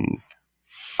like an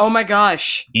oh my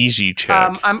gosh easy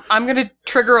check. I'm gonna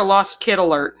trigger a lost kid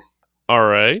alert. All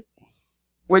right,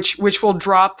 which will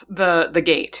drop the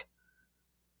gate.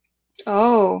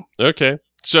 Oh, okay.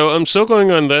 So I'm still going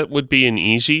on that would be an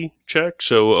easy check,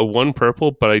 so a 1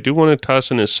 purple, but I do want to toss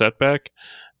in a setback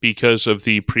because of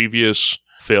the previous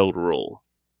failed roll.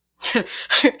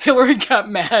 Hillary got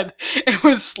mad and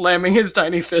was slamming his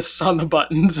tiny fists on the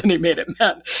buttons, and he made it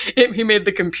mad. He made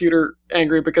the computer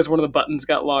angry because one of the buttons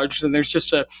got lodged, and there's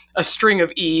just a string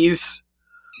of E's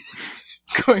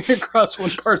going across one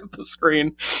part of the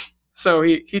screen. So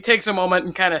he takes a moment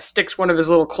and kind of sticks one of his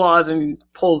little claws and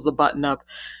pulls the button up.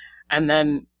 And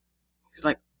then he's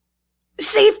like,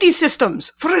 safety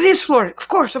systems for this floor. Of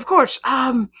course.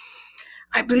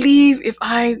 I believe if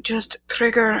I just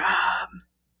trigger,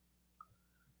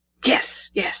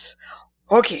 yes.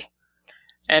 Okay.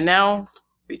 And now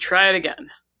we try it again.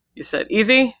 You said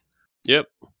easy? Yep.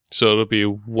 So it'll be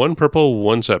 1 purple,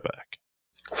 1 setback.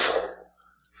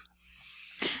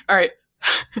 All right.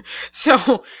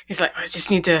 So he's like, I just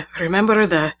need to remember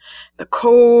the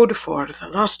code for the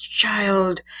lost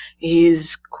child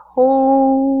is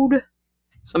code.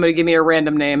 Somebody give me a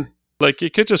random name. Like,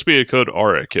 it could just be a code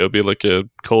Auric. It'll be like a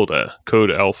code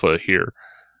alpha here.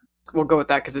 We'll go with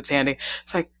that because it's handy.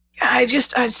 It's like,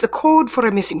 it's the code for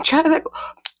a missing child.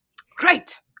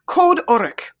 Right. Code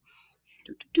Auric.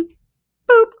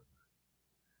 Boop.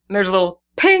 And there's a little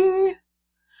ping.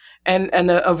 And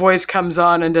a voice comes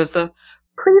on and does the,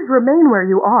 please remain where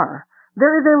you are.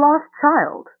 There is a lost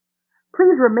child.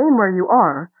 Please remain where you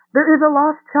are. There is a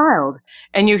lost child.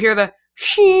 And you hear the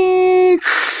shink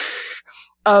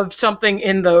of something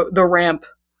in the ramp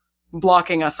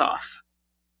blocking us off.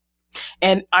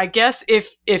 And I guess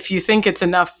if you think it's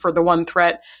enough for the 1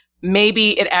 threat,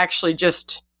 maybe it actually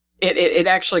just, it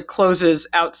actually closes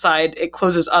outside. It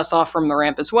closes us off from the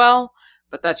ramp as well,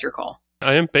 but that's your call.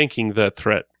 I am banking that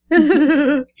threat.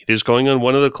 It is going on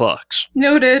one of the clocks.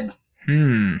 Noted.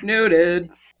 Noted.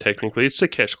 Technically, it's the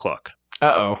Kesh clock.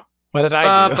 Uh-oh. What did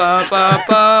I do?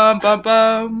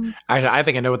 I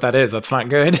think I know what that is. That's not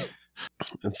good.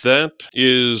 That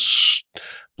is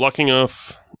blocking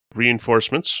off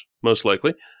reinforcements, most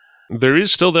likely. There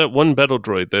is still that one battle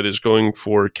droid that is going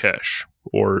for Kesh,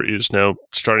 or is now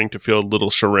starting to feel a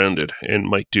little surrounded and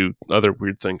might do other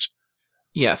weird things.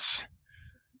 Yes.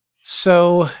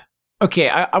 So, okay,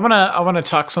 I wanna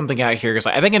talk something out here because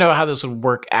I think I know how this would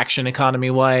work action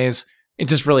economy wise. It's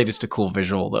just really just a cool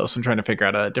visual though, so I'm trying to figure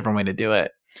out a different way to do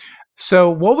it. So,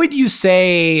 what would you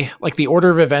say like the order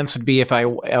of events would be if I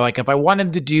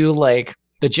wanted to do like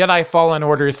the Jedi Fallen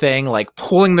Order thing, like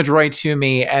pulling the droid to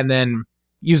me and then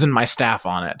using my staff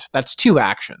on it? That's 2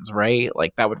 actions, right?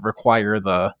 Like that would require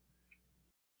the...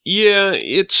 Yeah,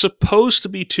 it's supposed to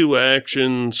be 2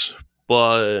 actions,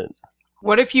 but...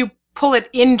 What if you pull it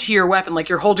into your weapon, like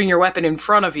you're holding your weapon in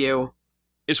front of you?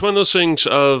 It's one of those things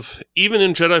of, even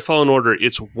in Jedi Fallen Order,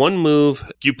 it's one move,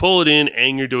 you pull it in,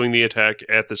 and you're doing the attack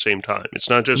at the same time. It's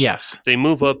not just they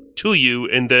move up to you,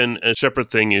 and then a separate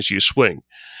thing is you swing.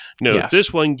 No,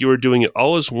 this one, you are doing it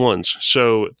all as once.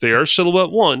 So they are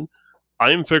Silhouette 1.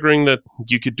 I am figuring that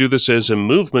you could do this as a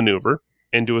move maneuver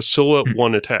and do a Silhouette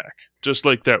 1 attack. Just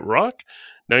like that rock,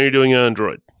 now you're doing it on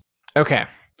droid. Okay.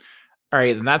 All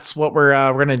right, and that's what we're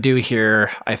going to do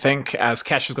here, I think, as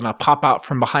Kesh is going to pop out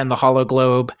from behind the hollow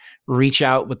globe, reach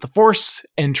out with the Force,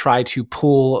 and try to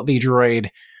pull the droid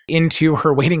into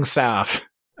her waiting staff.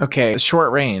 Okay, it's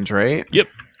short range, right? Yep,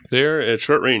 they're at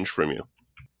short range from you.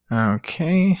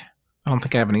 Okay. I don't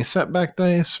think I have any setback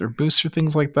dice or boosts or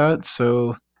things like that,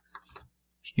 so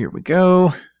here we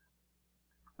go.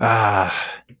 I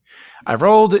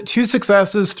rolled 2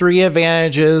 successes, 3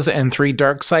 advantages, and 3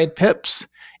 dark side pips.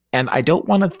 And I don't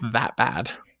want it that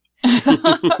bad.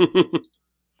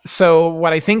 So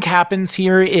what I think happens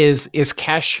here is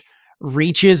Kesh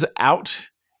reaches out,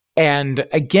 and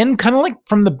again, kind of like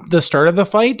from the start of the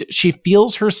fight, she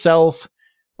feels herself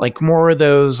like more of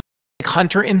those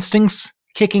hunter instincts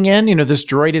kicking in. You know, this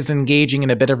droid is engaging in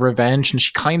a bit of revenge, and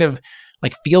she kind of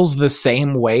like feels the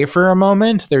same way for a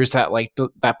moment. There's that like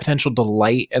that potential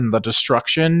delight in the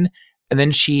destruction, and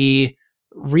then she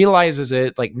realizes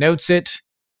it, like notes it,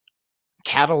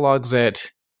 catalogs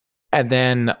it, and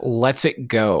then lets it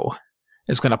go.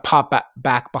 It's going to pop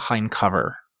back behind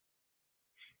cover.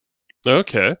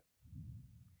 Okay.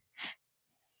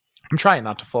 I'm trying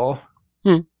not to fall.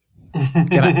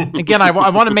 Again, I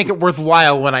want to make it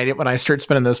worthwhile when I start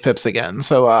spinning those pips again.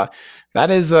 So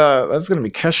that's going to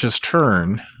be Kesh's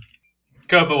turn.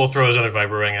 Koba will throw his other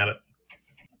vibro ring at it.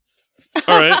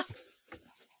 All right.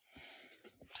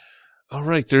 All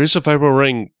right, there is a vibro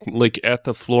ring like at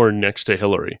the floor next to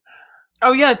Hillary.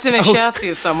 Oh yeah, it's in a chassis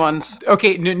of someone's.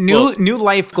 Okay, new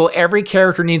life goal. Every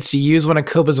character needs to use one of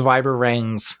Koba's vibro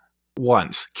rings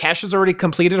once. Kesh has already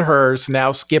completed hers.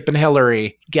 Now Skip and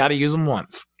Hillary got to use them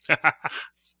once.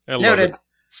 Noted.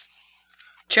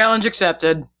 Challenge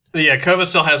accepted. Yeah, Koba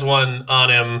still has one on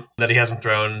him that he hasn't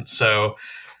thrown. So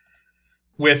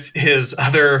with his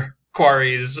other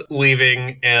quarries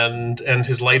leaving and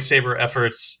his lightsaber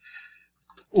efforts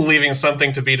leaving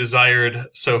something to be desired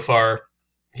so far,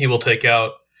 he will take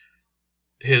out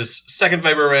his second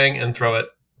vibro ring and throw it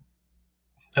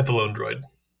at the lone droid.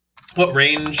 What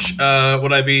range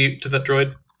would I be to that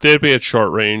droid? They'd be at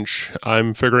short range.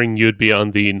 I'm figuring you'd be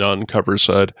on the non-cover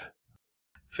side.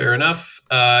 Fair enough.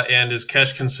 And is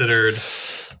Kesh considered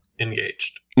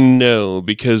engaged? No,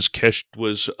 because Kesh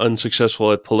was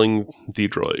unsuccessful at pulling the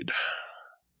droid.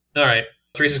 All right.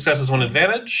 3 successes, 1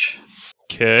 advantage.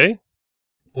 Okay.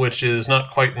 Which is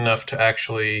not quite enough to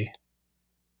actually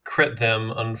crit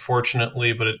them,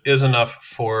 unfortunately, but it is enough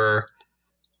for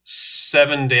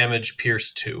 7 damage,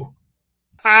 pierce 2.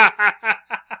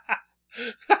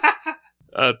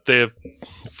 They have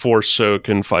 4 soak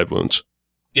and 5 wounds.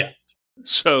 Yeah.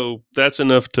 So that's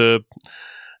enough to...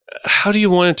 How do you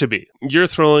want it to be? You're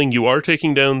throwing, you are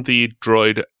taking down the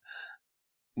droid,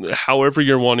 however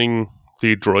you're wanting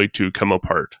the droid to come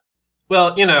apart.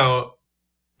 Well, you know,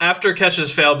 after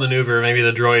Kesh's failed maneuver, maybe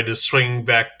the droid is swinging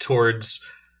back towards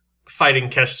fighting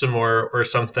Kesh some more or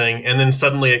something, and then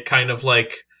suddenly it kind of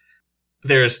like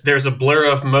there's a blur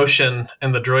of motion,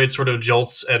 and the droid sort of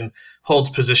jolts and holds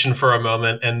position for a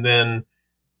moment, and then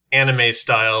anime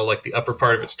style, like the upper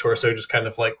part of its torso just kind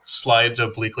of like slides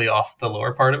obliquely off the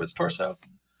lower part of its torso.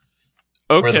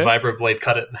 Okay. Where the vibro blade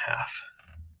cut it in half.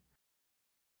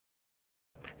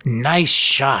 Nice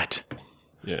shot.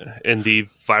 Yeah, and the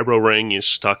vibro ring is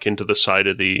stuck into the side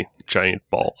of the giant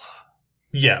ball.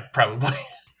 Yeah, probably.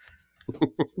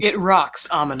 It rocks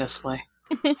ominously.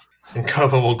 And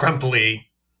Koba will grumpily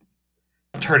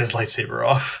turn his lightsaber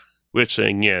off. Which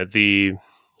thing, yeah, the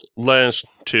last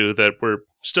two that were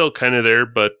still kind of there,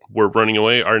 but were running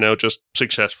away, are now just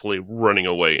successfully running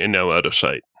away and now out of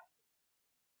sight.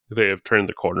 They have turned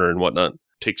the corner and whatnot.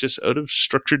 Takes us out of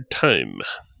structured time.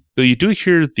 Though you do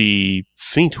hear the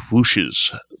faint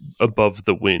whooshes above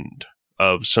the wind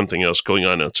of something else going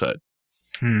on outside.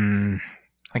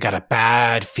 I got a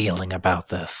bad feeling about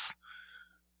this.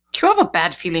 You have a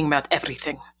bad feeling about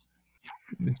everything.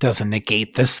 It doesn't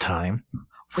negate this time.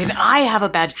 When I have a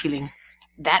bad feeling,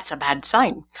 that's a bad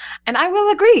sign. And I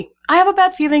will agree. I have a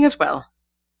bad feeling as well.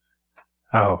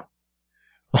 Oh.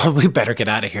 Well, we better get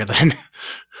out of here then.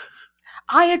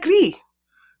 I agree.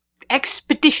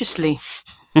 Expeditiously.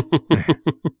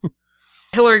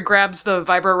 Hillary grabs the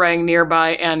vibro-ring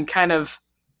nearby and kind of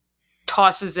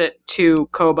tosses it to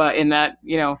Koba in that,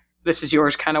 this is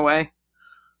yours kind of way.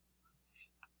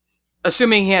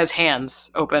 Assuming he has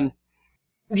hands open.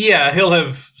 Yeah, he'll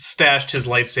have stashed his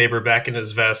lightsaber back in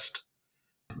his vest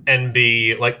and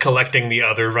be, collecting the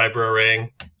other vibro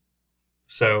ring.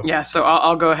 So Yeah, so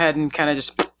I'll go ahead and kind of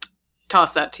just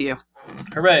toss that to you.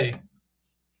 Hooray.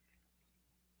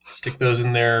 Stick those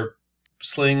in their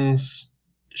slings,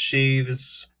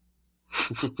 sheaths.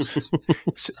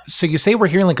 So you say we're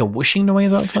hearing a whooshing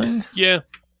noise outside? Yeah.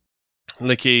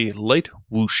 Like a light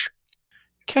whoosh.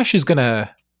 Cash is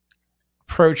gonna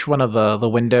approach one of the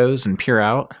windows and peer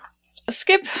out.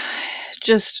 Skip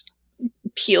just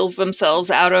peels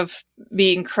themselves out of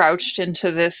being crouched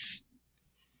into this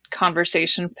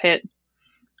conversation pit,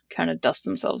 kind of dust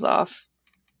themselves off.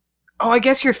 Oh, I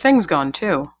guess your thing's gone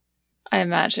too. I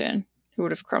imagine it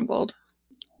would have crumbled.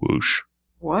 Whoosh.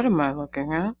 What am I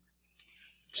looking at?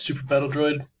 Super battle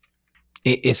droid.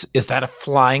 Is that a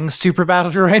flying super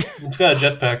battle droid? It's got a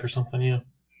jetpack or something, yeah.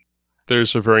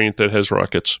 There's a variant that has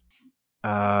rockets.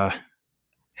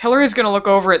 Hillary's going to look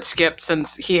over at Skip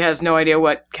since he has no idea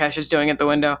what Cash is doing at the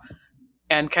window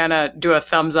and kind of do a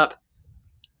thumbs up.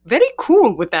 Very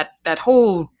cool with that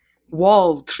whole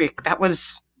wall trick. That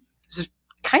was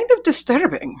kind of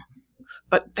disturbing,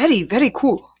 but very, very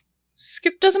cool.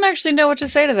 Skip doesn't actually know what to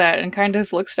say to that and kind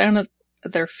of looks down at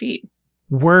their feet.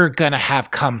 We're gonna have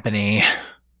company.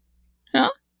 Huh?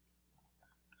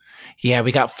 Yeah,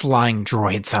 we got flying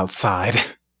droids outside.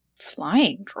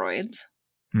 Flying droids?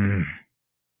 When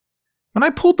I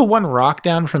pulled the one rock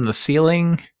down from the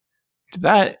ceiling, did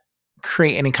that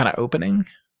create any kind of opening?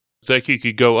 Like you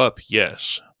could go up,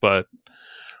 yes, but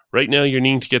right now you're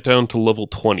needing to get down to level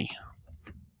 20.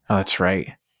 Oh, that's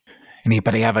right.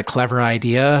 Anybody have a clever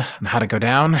idea on how to go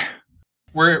down?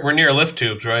 We're near lift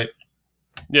tubes, right?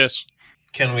 Yes.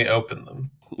 Can we open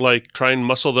them? Try and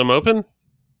muscle them open?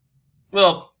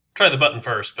 Well, try the button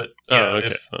first, but yeah,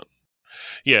 okay.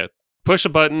 Yeah, push a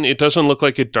button. It doesn't look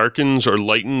like it darkens or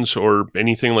lightens or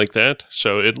anything like that,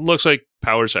 so it looks like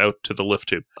power's out to the lift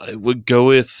tube. I would go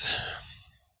with...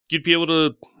 You'd be able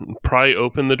to pry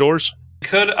open the doors?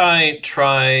 Could I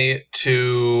try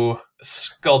to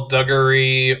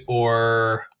skullduggery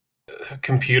or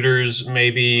computers,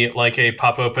 maybe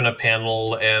pop open a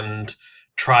panel and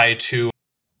try to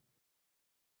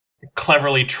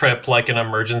cleverly trip an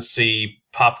emergency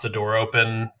pop the door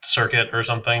open circuit or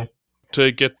something?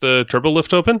 To get the turbo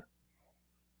lift open?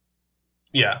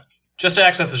 Yeah. Just to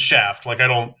access the shaft. I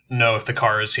don't know if the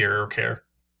car is here or care.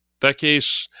 In that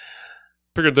case,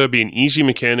 figured that'd be an easy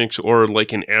mechanics or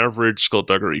an average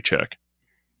skullduggery check.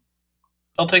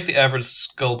 I'll take the average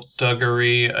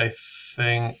skullduggery, I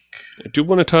think. I do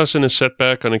want to toss in a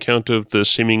setback on account of the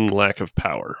seeming lack of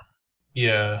power.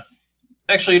 Yeah.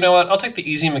 Actually, you know what? I'll take the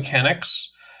easy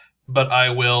mechanics, but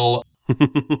I will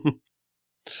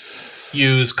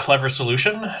use Clever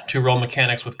Solution to roll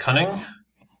mechanics with cunning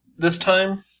this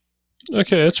time.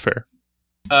 Okay, that's fair.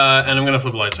 And I'm going to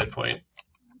flip a light side point,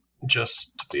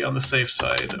 just to be on the safe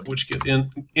side, which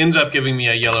ends up giving me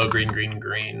a yellow, green, green,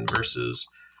 green versus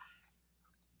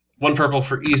 1 purple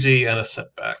for easy and a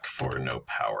setback for no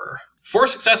power. 4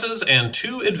 successes and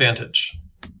 2 advantage.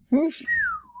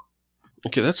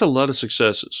 Okay, that's a lot of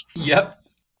successes. Yep.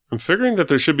 I'm figuring that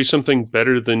there should be something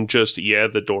better than just,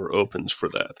 the door opens for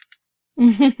that.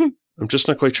 I'm just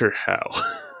not quite sure how.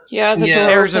 Yeah, the door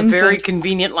There's a opens very and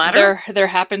convenient ladder. There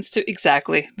happens to...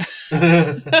 Exactly.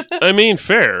 I mean,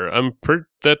 fair.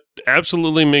 That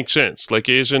absolutely makes sense. It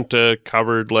isn't a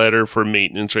covered ladder for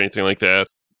maintenance or anything like that.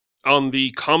 On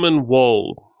the common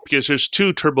wall, because there's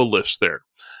 2 turbo lifts there,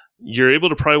 you're able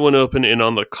to pry one open, and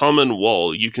on the common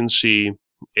wall, you can see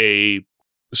a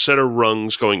set of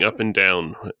rungs going up and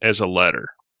down as a ladder.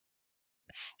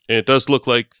 And it does look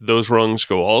like those rungs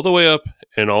go all the way up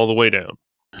and all the way down.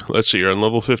 Let's see, you're on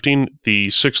level 15, the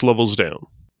 6 levels down.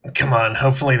 Come on,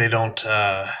 hopefully they don't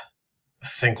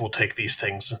think we'll take these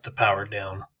things with the power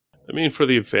down. I mean, for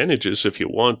the advantages, if you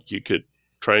want, you could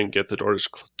try and get the doors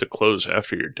to close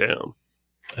after you're down.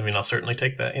 I mean, I'll certainly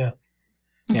take that, yeah.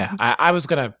 Yeah, I was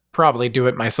gonna probably do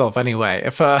it myself anyway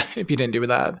if you didn't do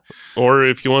that. Or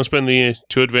if you want to spend the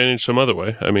 2 advantage some other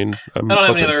way. I mean, I don't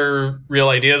have any other real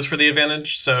ideas for the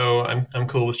advantage, so I'm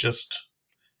cool with just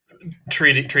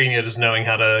treating it as knowing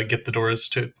how to get the doors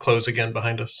to close again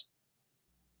behind us.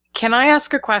 Can I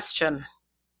ask a question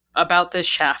about this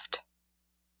shaft?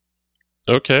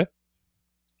 Okay.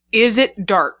 Is it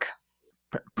dark?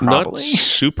 Not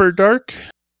super dark.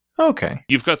 Okay.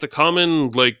 You've got the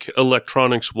common,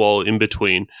 electronics wall in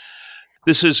between.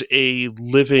 This is a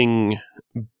living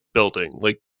building.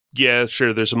 Yeah,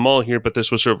 sure, there's a mall here, but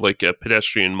this was sort of like a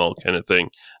pedestrian mall kind of thing,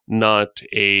 not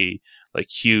a,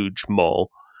 huge mall.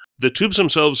 The tubes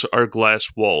themselves are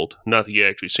glass-walled, not that you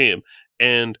actually see them,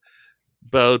 and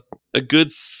about a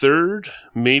good third,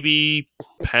 maybe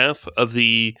half of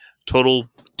the total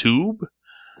tube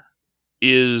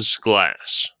is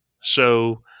glass.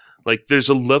 So, there's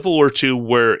a level or two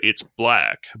where it's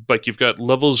black, but you've got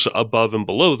levels above and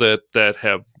below that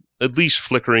have at least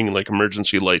flickering,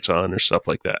 emergency lights on or stuff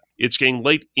like that. It's getting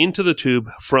light into the tube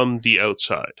from the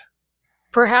outside.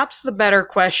 Perhaps the better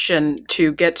question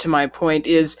to get to my point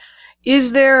is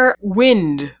there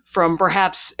wind from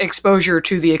perhaps exposure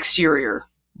to the exterior?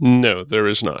 No, there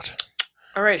is not.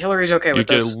 All right, Hillary's okay with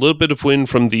this. You get a little bit of wind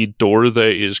from the door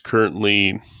that is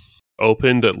currently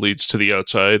open that leads to the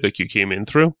outside that you came in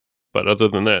through. But other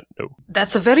than that, no.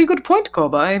 That's a very good point,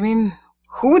 Koba. I mean,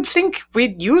 who would think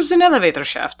we'd use an elevator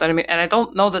shaft? I mean, and I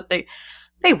don't know that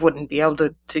they wouldn't be able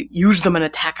to use them and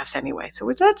attack us anyway. So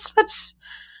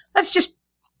let's just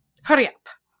hurry up.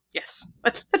 Yes,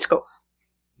 let's go.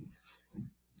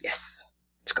 Yes,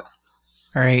 let's go.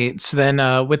 All right. So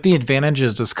then, with the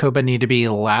advantages, does Koba need to be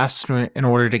last in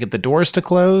order to get the doors to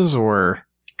close, or?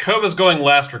 Koba's going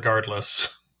last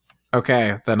regardless.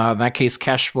 Okay. Then in that case,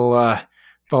 Kesh will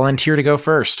volunteer to go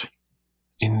first.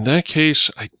 In that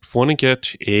case, I want to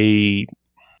get a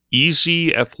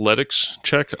easy athletics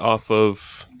check off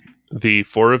of the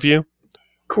 4 of you.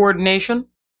 Coordination?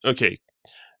 Okay.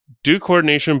 Do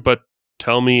coordination, but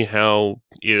tell me how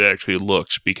it actually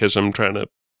looks, because I'm trying to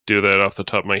do that off the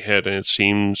top of my head, and it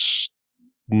seems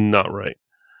not right.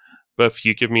 But if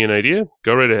you give me an idea,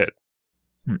 go right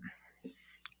ahead.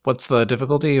 What's the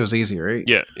difficulty? It was easy, right?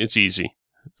 Yeah, it's easy.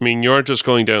 I mean, you aren't just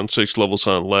going down 6 levels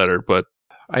on a ladder, but...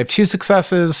 I have 2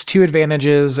 successes, 2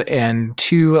 advantages, and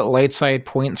 2 light side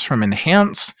points from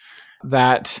Enhance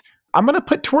that I'm going to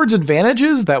put towards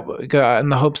advantages that in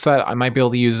the hopes that I might be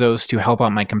able to use those to help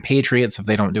out my compatriots if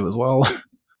they don't do as well.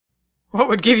 What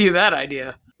would give you that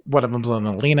idea? One of them's on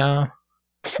Alina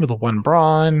with a 1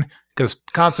 brawn, because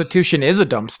Constitution is a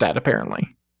dumb stat, apparently.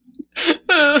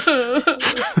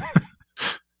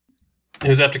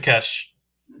 Who's after Kesh?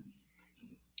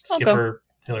 I'll Skipper,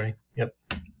 Hillary. Yep.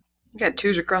 You got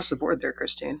 2s across the board there,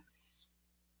 Christine.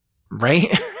 Right?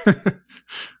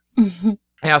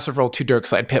 I also rolled 2 dark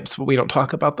side pips, but we don't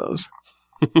talk about those.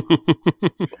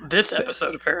 This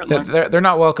episode, apparently. They're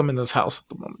not welcome in this house at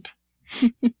the moment.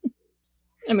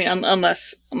 I mean,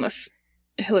 unless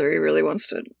Hillary really wants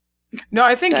to. No,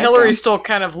 I think Dive Hillary's down. still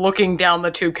kind of looking down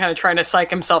the tube, kind of trying to psych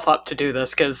himself up to do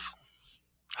this, because,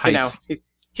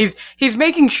 he's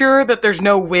making sure that there's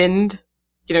no wind.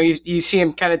 You see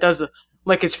him kind of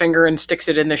lick his finger and sticks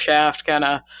it in the shaft, kind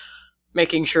of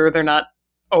making sure they're not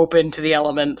open to the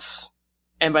elements.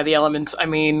 And by the elements, I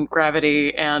mean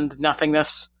gravity and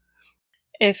nothingness.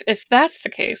 If that's the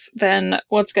case, then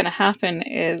what's going to happen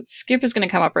is Skip is going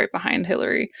to come up right behind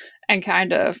Hillary and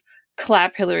kind of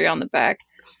clap Hillary on the back,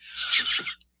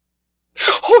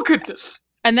 Oh, goodness.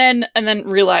 and then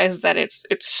realize that it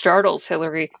startles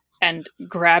Hillary and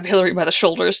grab Hillary by the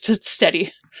shoulders to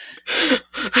steady.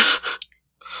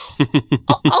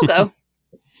 I'll go.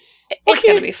 It's Okay.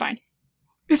 going to be fine.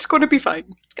 It's going to be fine.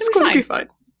 It's gonna going be to be fine.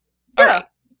 All Yeah, right.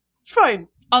 it's fine.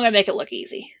 I'm going to make it look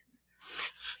easy.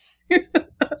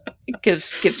 It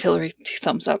gives Hillary 2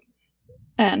 thumbs up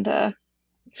and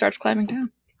starts climbing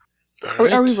down.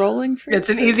 Are we rolling for It's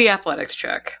an easy athletics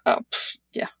check. Oh,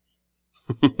 yeah.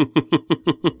 I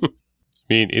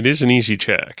mean, it is an easy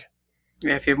check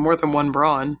Yeah, if you have more than 1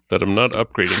 brawn. that I'm not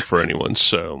upgrading for anyone,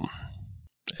 so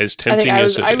as I tempting think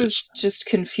as it I is. was just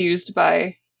confused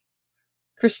by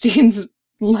Christine's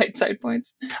light side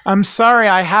points. I'm sorry,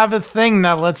 I have a thing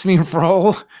that lets me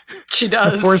roll She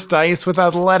does. force dice with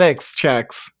athletics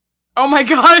checks. Oh my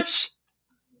gosh!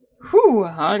 Whew,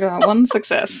 I got 1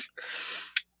 success.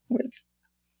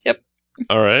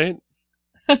 All right.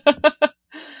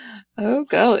 Oh,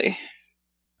 golly.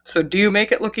 So do you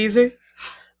make it look easy?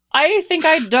 I think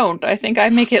I don't. I think I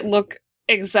make it look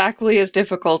exactly as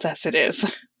difficult as it is.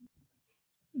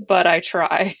 But I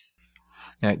try.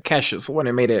 Yeah, Kesh is the one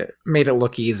who made it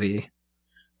look easy.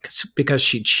 Because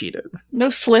she cheated. No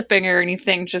slipping or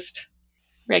anything, just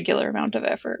regular amount of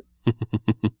effort.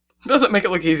 Doesn't make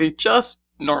it look easy, just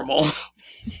normal.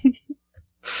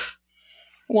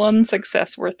 One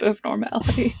success worth of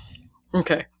normality.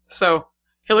 Okay, so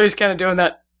Hillary's kind of doing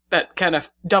that kind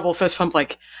of double fist pump,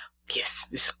 like, yes,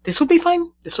 this will be fine.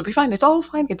 This will be fine. It's all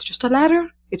fine. It's just a ladder.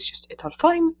 It's all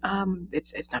fine.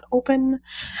 It's not open.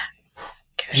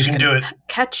 You can do it,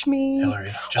 Catch me,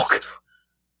 Hillary. Just,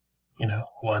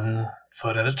 1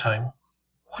 foot at a time.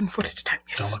 1 foot at a time.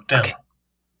 Yes. Don't look down. Okay.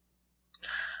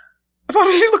 I've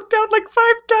already looked down like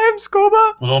 5 times,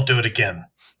 Koba. Well, don't do it again.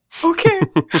 Okay.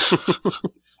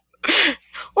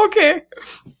 Okay.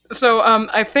 So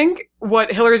I think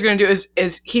what Hillary's going to do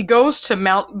is he goes to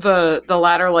mount the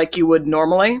ladder like you would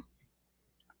normally,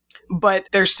 but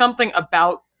there's something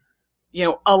about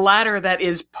a ladder that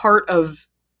is part of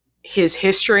his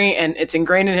history and it's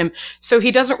ingrained in him. So he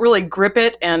doesn't really grip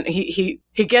it, and he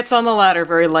gets on the ladder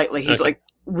very lightly. He's like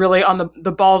really on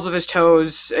the balls of his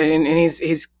toes, and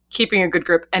he's keeping a good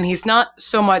grip, and he's not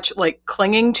so much like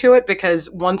clinging to it, because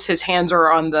once his hands are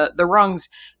on the rungs,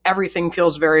 everything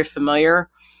feels very familiar.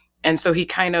 And so he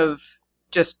kind of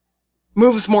just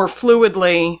moves more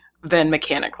fluidly than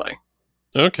mechanically.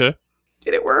 Okay.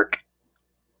 Did it work?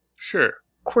 Sure.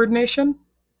 Coordination?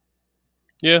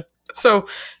 Yeah. So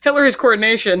Hillary's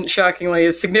coordination, shockingly,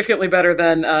 is significantly better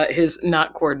than his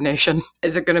not coordination.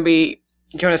 Is it going to be...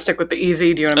 Do you want to stick with the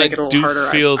easy? Do you want to make it a little harder?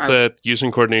 I do feel that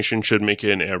using coordination should make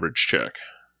it an average check.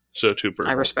 So 2 per.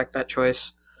 I respect that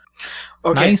choice.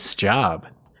 Okay. Nice job.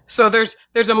 So there's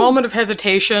a moment of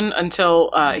hesitation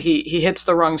until he hits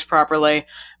the rungs properly,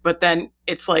 but then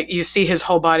it's like you see his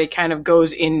whole body kind of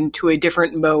goes into a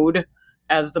different mode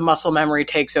as the muscle memory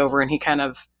takes over, and he kind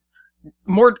of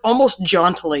more almost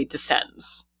jauntily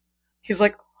descends. He's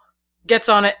like, gets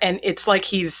on it, and it's like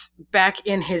he's back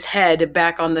in his head,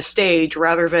 back on the stage,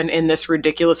 rather than in this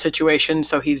ridiculous situation,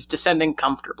 so he's descending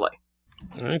comfortably.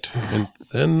 All right, and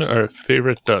then our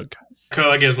favorite Doug.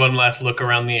 Koa gives one last look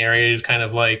around the area to kind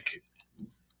of like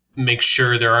make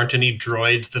sure there aren't any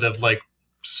droids that have like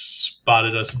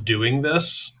spotted us doing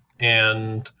this,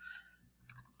 and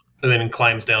then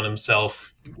climbs down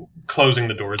himself, closing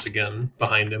the doors again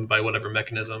behind him by whatever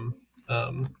mechanism.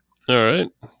 All right.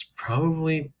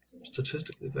 Probably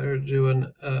statistically better to do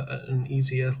an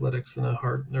easy athletics than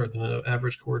than an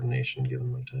average coordination,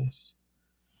 given my dice.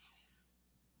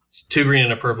 It's 2 green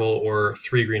and a purple, or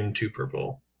 3 green and 2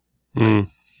 purple. I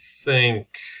think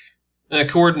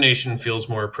coordination feels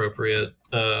more appropriate,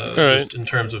 just in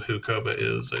terms of who Koba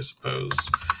is, I suppose.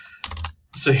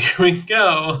 So here we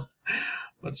go.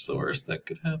 What's the worst that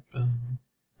could happen?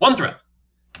 1 threat.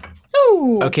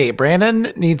 Ooh. Okay,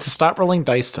 Brandon needs to stop rolling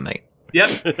dice tonight. Yep.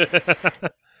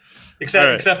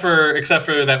 Except for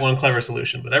that one clever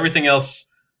solution, but everything else,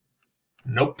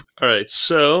 nope. All right.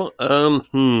 So,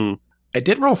 I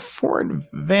did roll 4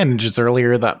 advantages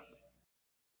earlier.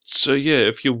 So yeah,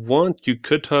 if you want, you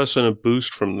could toss in a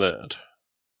boost from that.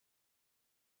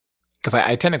 Because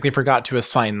I technically forgot to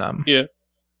assign them. Yeah.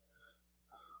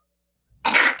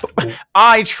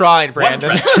 I tried,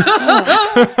 Brandon.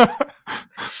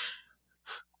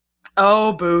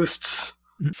 Oh, boosts.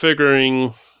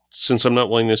 Figuring, since I'm not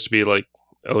wanting this to be like,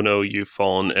 oh no, you've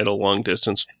fallen at a long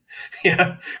distance.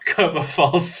 Yeah, Koba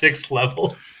falls 6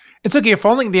 levels. It's okay.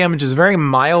 Falling damage is very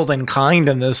mild and kind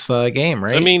in this game,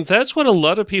 right? I mean, that's what a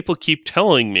lot of people keep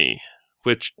telling me,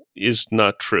 which is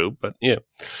not true, but yeah.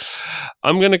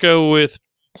 I'm going to go with,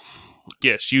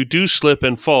 yes, you do slip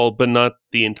and fall, but not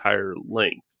the entire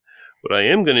length. What I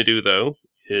am going to do, though,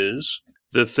 is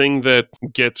the thing that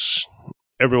gets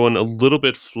everyone a little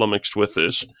bit flummoxed with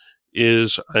this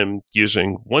is I'm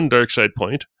using 1 dark side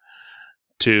point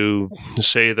to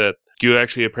say that you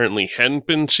actually apparently hadn't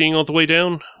been seeing all the way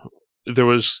down. There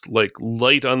was like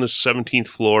light on the 17th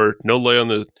floor, no light on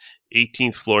the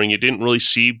 18th floor, and you didn't really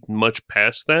see much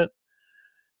past that.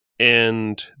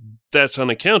 And that's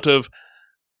on account of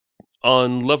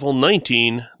on level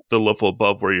 19, the level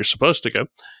above where you're supposed to go,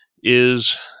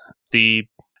 is the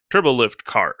turbo lift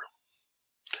car,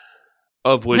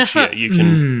 of which you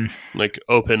can like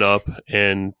open up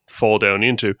and fall down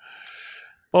into.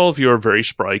 All of you are very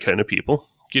spry kind of people.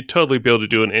 You'd totally be able to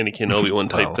do an Anakin Obi-Wan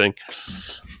type thing.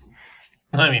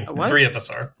 I mean, 3 of us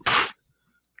are.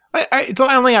 I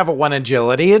only have a 1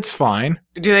 agility. It's fine.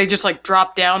 Do they just like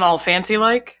drop down all fancy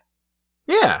like?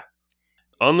 Yeah.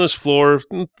 On this floor,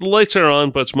 the lights are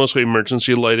on, but it's mostly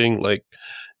emergency lighting. Like,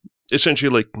 essentially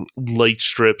like light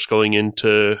strips going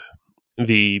into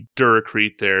the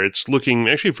Duracrete there. It's looking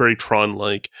actually very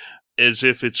Tron-like, as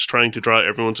if it's trying to draw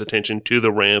everyone's attention to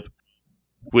the ramp,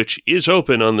 which is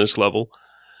open on this level.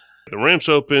 The ramp's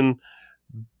open.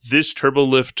 This turbo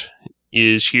lift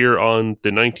is here on the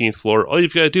 19th floor. All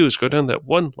you've got to do is go down that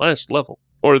one last level.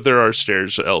 Or there are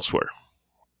stairs elsewhere.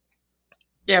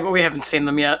 Yeah, but we haven't seen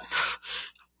them yet.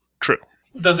 True.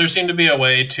 Does there seem to be a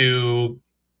way to...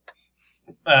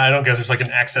 I don't guess there's like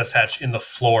an access hatch in the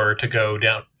floor to go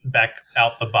down back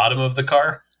out the bottom of the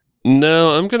car?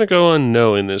 No, I'm going to go on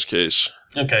no in this case.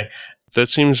 Okay. That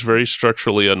seems very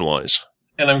structurally unwise.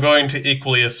 And I'm going to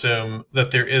equally assume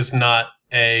that there is not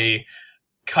a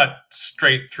cut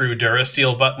straight through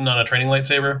Durasteel button on a training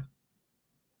lightsaber.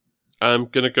 I'm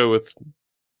going to go with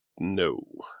no.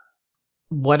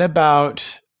 What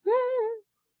about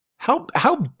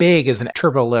how big is an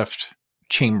turbo lift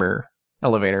chamber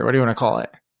elevator? What do you want to call it?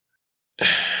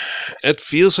 It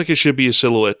feels like it should be a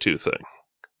Silhouette 2 thing,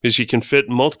 because you can fit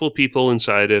multiple people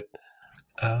inside it.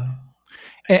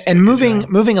 And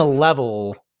moving a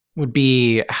level would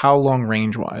be how long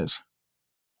range wise?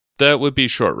 That would be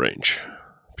short range,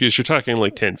 because you're talking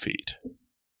like 10 feet.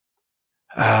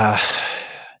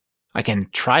 I can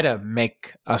try to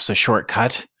make us a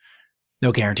shortcut.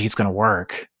 No guarantee it's going to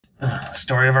work.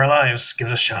 Story of our lives. Give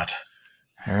it a shot.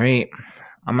 All right.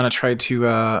 I'm going to try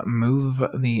to move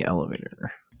the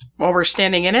elevator. While we're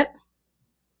standing in it?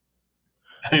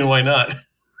 I mean, why not?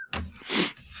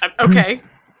 Okay.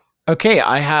 Okay,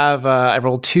 I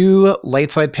rolled 2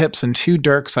 light side pips and 2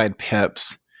 dark side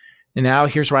pips. And now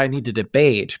here's where I need to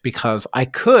debate, because I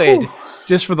could,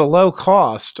 just for the low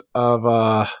cost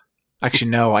of... actually,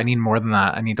 no, I need more than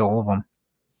that. I need all of them.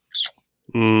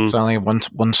 So I only have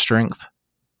one strength.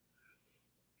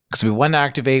 Because we one to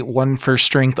activate, one for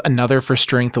strength, another for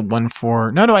strength, and one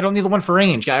for... No, I don't need the one for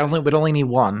range. I would only need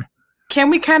one. Can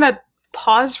we kind of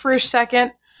pause for a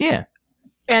second? Yeah.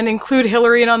 And include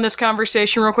Hillary in on this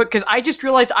conversation real quick? Because I just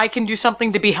realized I can do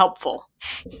something to be helpful.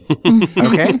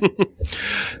 Okay.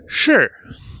 Sure.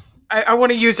 I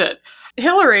want to use it.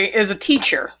 Hillary is a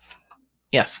teacher.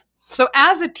 Yes. So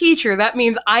as a teacher, that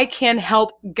means I can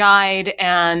help guide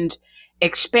and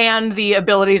expand the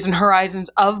abilities and horizons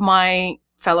of my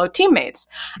fellow teammates.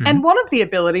 Mm-hmm. And one of the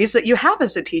abilities that you have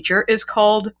as a teacher is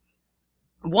called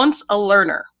Once a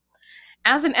Learner.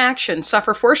 As an action,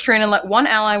 suffer force strain and let one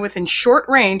ally within short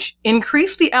range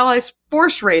increase the ally's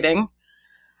force rating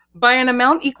by an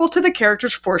amount equal to the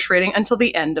character's force rating until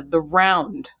the end of the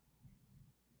round.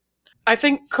 I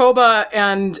think Koba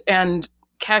and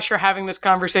Kesh are having this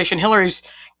conversation. Hillary's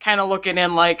kind of looking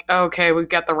in like, okay, we've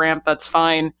got the ramp, that's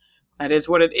fine. That is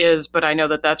what it is, but I know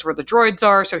that that's where the droids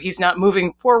are, so he's not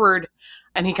moving forward.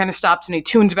 And he kind of stops and he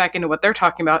tunes back into what they're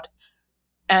talking about.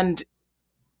 And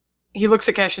he looks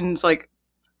at Kesh and is like,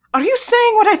 are you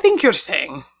saying what I think you're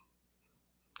saying?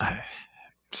 I'm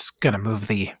just going to move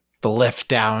the lift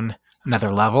down another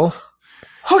level.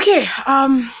 Okay,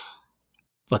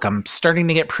 Look, I'm starting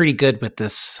to get pretty good with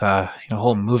this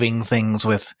whole moving things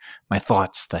with my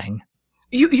thoughts thing.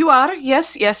 You are?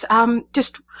 Yes.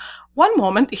 Just one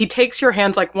moment. He takes your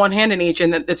hands, like one hand in each,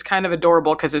 and it's kind of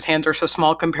adorable because his hands are so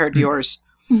small compared to yours.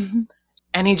 Mm-hmm.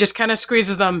 And he just kind of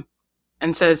squeezes them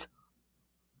and says,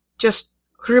 just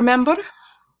remember,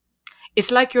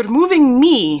 it's like you're moving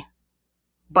me,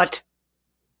 but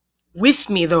with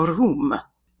me the room.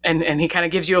 And he kind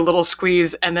of gives you a little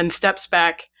squeeze and then steps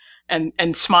back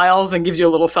and smiles and gives you a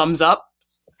little thumbs up.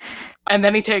 And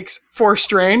then he takes 4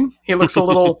 strain. He looks a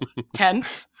little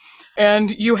tense.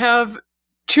 And you have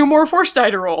 2 more force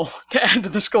die to roll to add to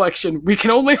this collection. We can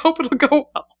only hope it'll go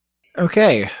well.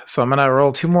 Okay, so I'm going to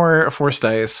roll 2 more force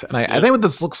dice. And I think what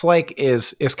this looks like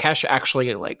is Kesh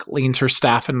actually like leans her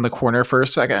staff in the corner for a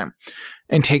second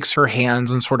and takes her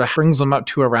hands and sort of brings them up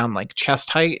to around like chest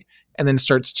height and then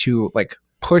starts to like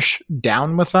push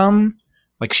down with them.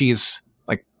 Like she's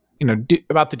like,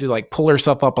 about to do like pull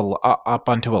herself up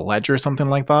onto a ledge or something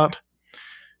like that.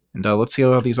 And let's see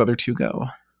how these other 2 go.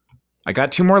 I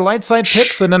got 2 more light side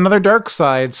pips and another dark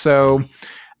side. So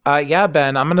yeah,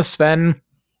 Ben, I'm going to spend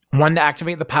 1 to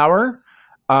activate the power,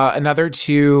 another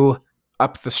to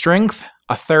up the strength,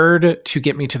 a third to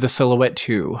get me to the Silhouette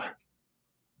 2.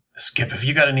 Skip, have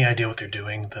you got any idea what they're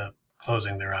doing? The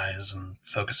closing their eyes and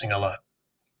focusing a lot.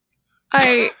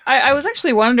 I was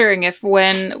actually wondering if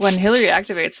when Hillary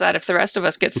activates that, if the rest of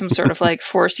us get some sort of like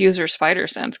force user spider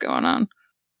sense going on.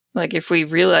 Like if we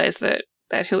realize that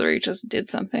Hillary just did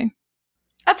something.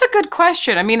 That's a good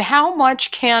question. I mean, how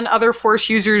much can other force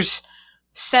users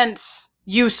sense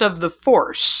use of the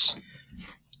force?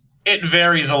 It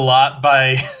varies a lot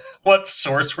by what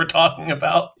source we're talking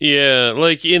about. Yeah,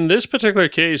 like in this particular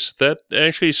case, that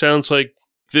actually sounds like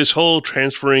this whole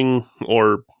transferring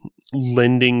or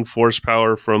lending force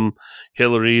power from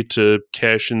Hillary to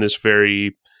Cash in this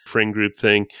very friend group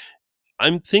thing.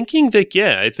 I'm thinking that,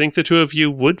 I think the two of you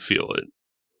would feel it.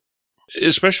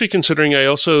 Especially considering I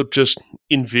also just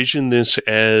envision this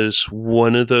as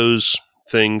one of those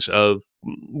things of,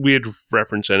 we had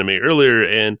referenced anime earlier,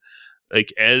 and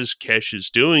like as Cash is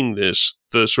doing this,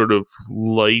 the sort of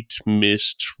light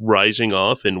mist rising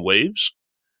off in waves.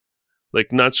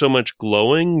 Like not so much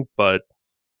glowing, but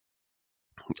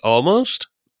almost.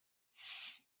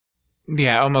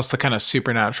 Yeah, almost a kind of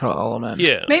supernatural element.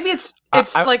 Yeah. Maybe it's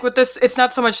like with this, it's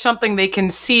not so much something they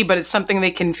can see, but it's something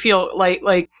they can feel.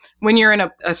 Like when you're in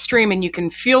a stream and you can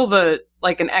feel the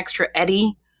like an extra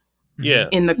eddy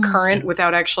in the current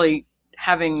without actually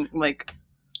having like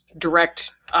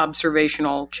direct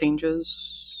observational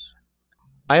changes.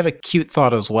 I have a cute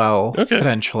thought as well,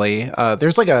 potentially.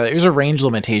 There's a range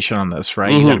limitation on this,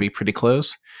 right? You got to be pretty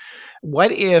close.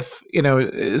 What if,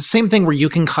 same thing where you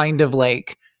can kind of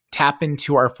like tap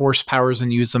into our force powers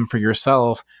and use them for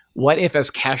yourself. What if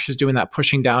as Cash is doing that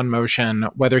pushing down motion,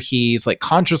 whether he's like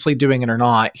consciously doing it or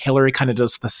not, Hillary kind of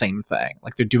does the same thing.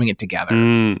 Like they're doing it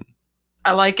together.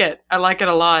 I like it. I like it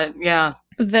a lot. Yeah.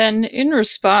 Then in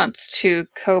response to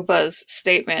Koba's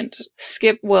statement,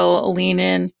 Skip will lean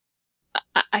in.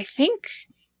 I think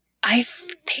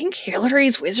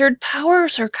Hillary's wizard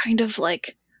powers are kind of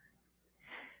like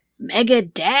mega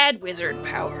dad wizard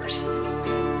powers.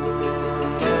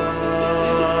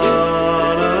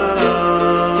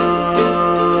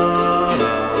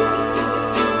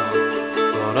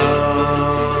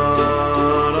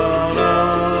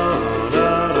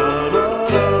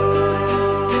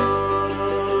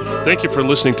 Thank you for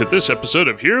listening to this episode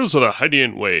of Heroes of the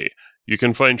Hydian Way. You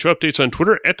can find show updates on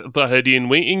Twitter at The Hydian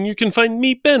Way, and you can find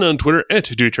me, Ben, on Twitter at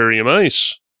Deuterium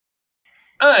Ice.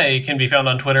 I can be found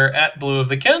on Twitter at Blue of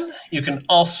the Ken. You can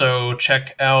also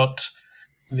check out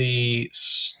the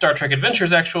Star Trek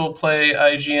Adventures actual play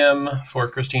IGM for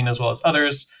Christine as well as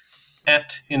others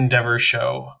at Endeavor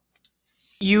Show.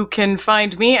 You can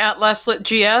find me at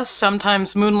LesLitGS,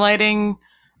 sometimes moonlighting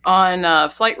on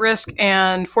Flight Risk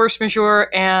and Force Majeure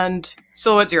and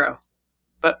Silhouette Zero,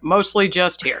 but mostly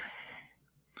just here,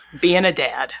 being a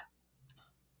dad.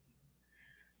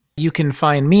 You can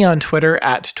find me on Twitter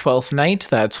at 12th Night.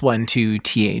 That's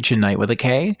 12th and Night with a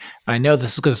K. I know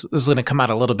this is going to come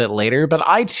out a little bit later, but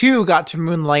I too got to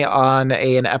moonlight on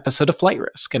an episode of Flight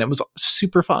Risk, and it was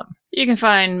super fun. You can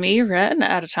find me, Ren,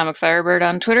 at Atomic Firebird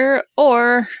on Twitter,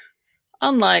 or,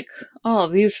 unlike all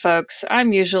of these folks,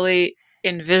 I'm usually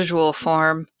in visual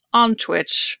form on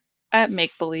Twitch at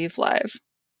Make Believe Live.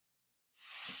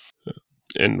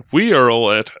 And we are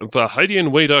all at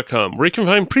thehydianway.com, where you can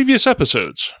find previous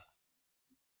episodes.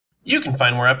 You can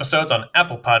find more episodes on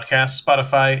Apple Podcasts,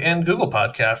 Spotify, and Google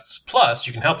Podcasts. Plus,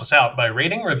 you can help us out by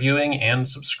rating, reviewing, and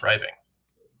subscribing.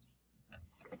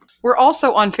 We're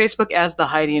also on Facebook as The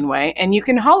Hydian Way, and you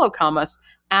can holocom us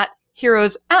at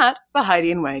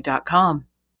heroes@thehydianway.com.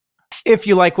 If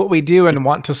you like what we do and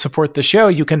want to support the show,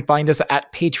 you can find us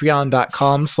at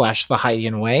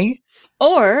patreon.com/thehydianway.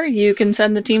 Or you can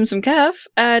send the team some kef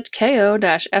at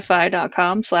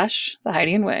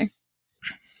ko-fi.com/thehydianway.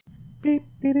 Am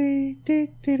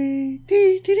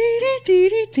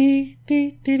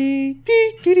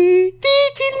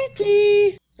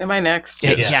I next?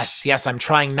 Yes, I'm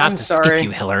trying not to sorry. skip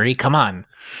you, Hillary. Come on.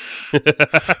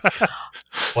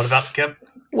 What about Skip?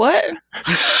 What?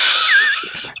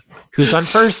 Who's on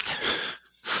first?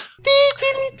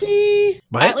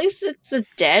 What? At least it's a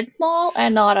dead Maul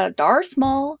and not a Darth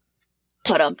Maul.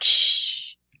 But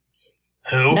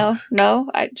Who?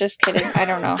 No, I just kidding. I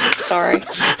don't know. Sorry.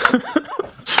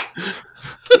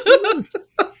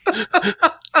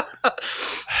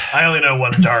 I only know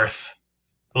one Darth.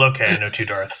 Well, okay, I know two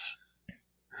Darths.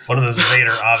 One of those is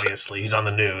Vader, obviously. He's on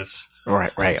the news.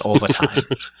 Right, all the time.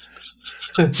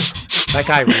 That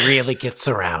guy really gets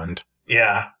around.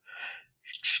 Yeah.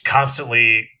 Just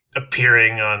constantly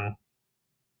appearing on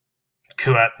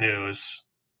Kuat News,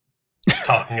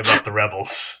 talking about the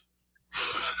rebels.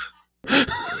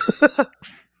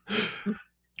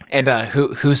 And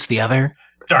who's the other?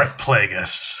 Darth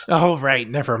Plagueis. Oh, right,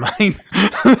 never mind.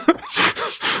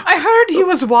 I heard he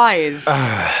was wise.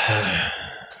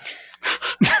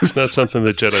 It's not something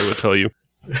the Jedi would tell you.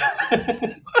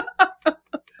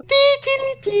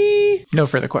 No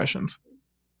further questions.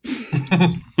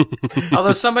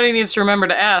 Although somebody needs to remember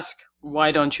to ask,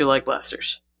 why don't you like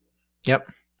blasters? Yep.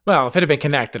 Well, if it had been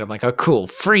connected, I'm like, oh, cool,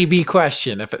 freebie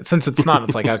question. Since it's not,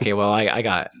 it's like, okay, well,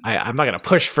 I'm not gonna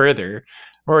push further.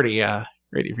 We're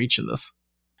already reaching this.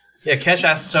 Yeah, Kesh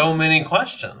asked so many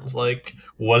questions. Like,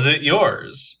 was it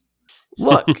yours?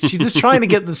 Look, she's just trying to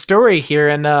get the story here,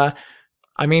 and I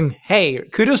mean, hey,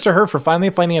 kudos to her for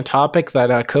finally finding a topic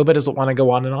that Koba doesn't want to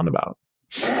go on and on about.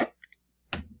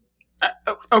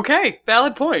 Okay,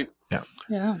 valid point. Yeah.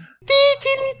 Yeah.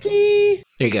 There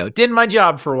you go. Did my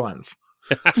job for once.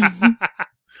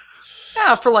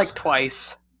 Yeah, for like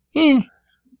twice. Eh.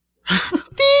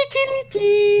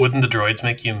 Wouldn't the droids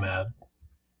make you mad?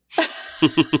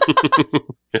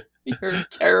 You're a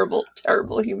terrible,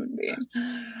 terrible human being.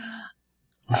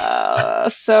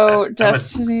 So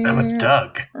Destiny. I'm a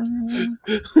Doug.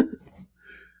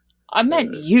 I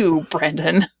meant you,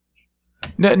 Brendan.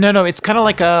 No. It's kind of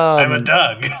like I'm a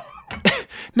Doug.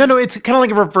 No. It's kind of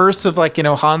like a reverse of like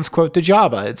Han's quote to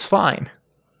Jabba. It's fine.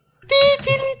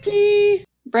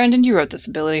 Brandon, you wrote this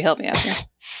ability. Help me out here.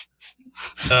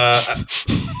 That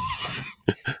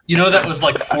was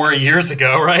like 4 years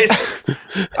ago, right?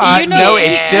 No,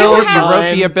 it's still you fine.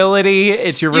 wrote the ability.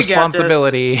 It's your You got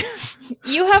responsibility.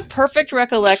 You have perfect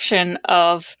recollection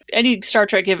of any Star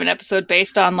Trek given episode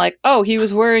based on like, oh, he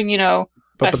was wearing, a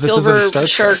But this isn't silver Star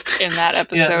Trek. shirt in that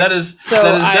episode. Yeah, that is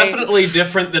definitely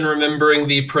different than remembering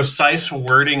the precise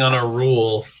wording on a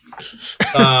rule.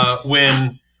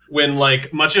 When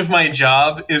like much of my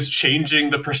job is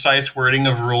changing the precise wording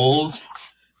of rules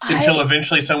until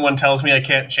eventually someone tells me I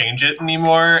can't change it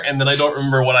anymore, and then I don't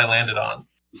remember what I landed on.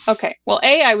 Okay. Well,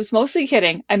 I was mostly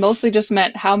kidding. I mostly just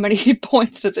meant how many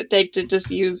points does it take to just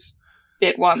use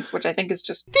it once, which I think is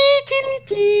just...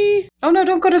 Oh no,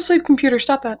 don't go to sleep, computer.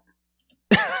 Stop that.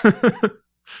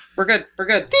 We're good.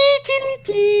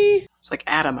 It's like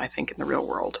Adam, I think, in the real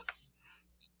world.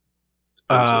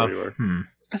 I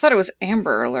thought it was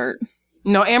Amber Alert.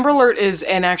 No, Amber Alert is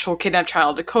an actual kidnapped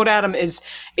child. Code Adam is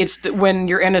when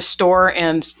you're in a store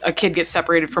and a kid gets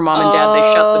separated from mom and dad. They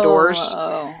shut the doors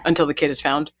until the kid is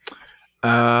found.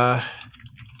 I'm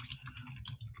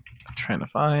trying to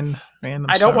find random.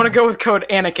 I don't want to go with Code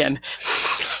Anakin.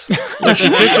 It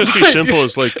could just be simple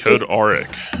as like Code Auric.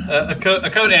 A code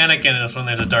Anakin is when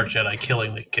there's a Dark Jedi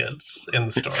killing the kids in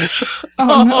the store.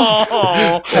 Oh,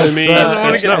 no. I mean,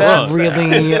 it's not That's wrong.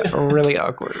 really, really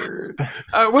awkward.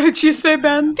 What did you say,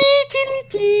 Ben?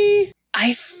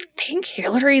 I think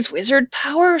Hillary's wizard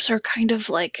powers are kind of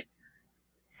like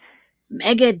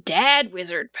Mega Dad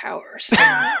wizard powers.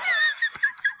 That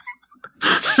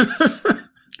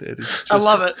is just I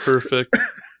love it. Perfect.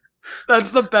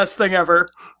 That's the best thing ever.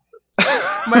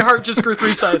 My heart just grew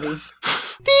 3 sizes.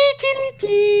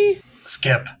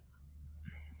 Skip.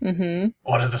 Mm-hmm.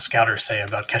 What does the scouter say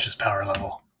about Kesh's power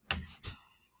level?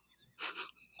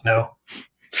 No?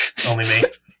 Only me?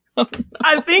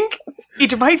 I think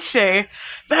it might say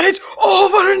that it's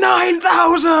over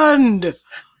 9,000!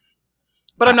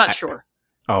 But I'm not sure.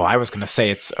 Oh, I was going to say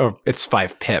it's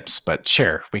 5 pips, but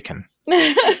sure, we can.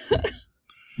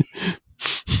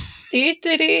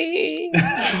 Dee-dee-dee.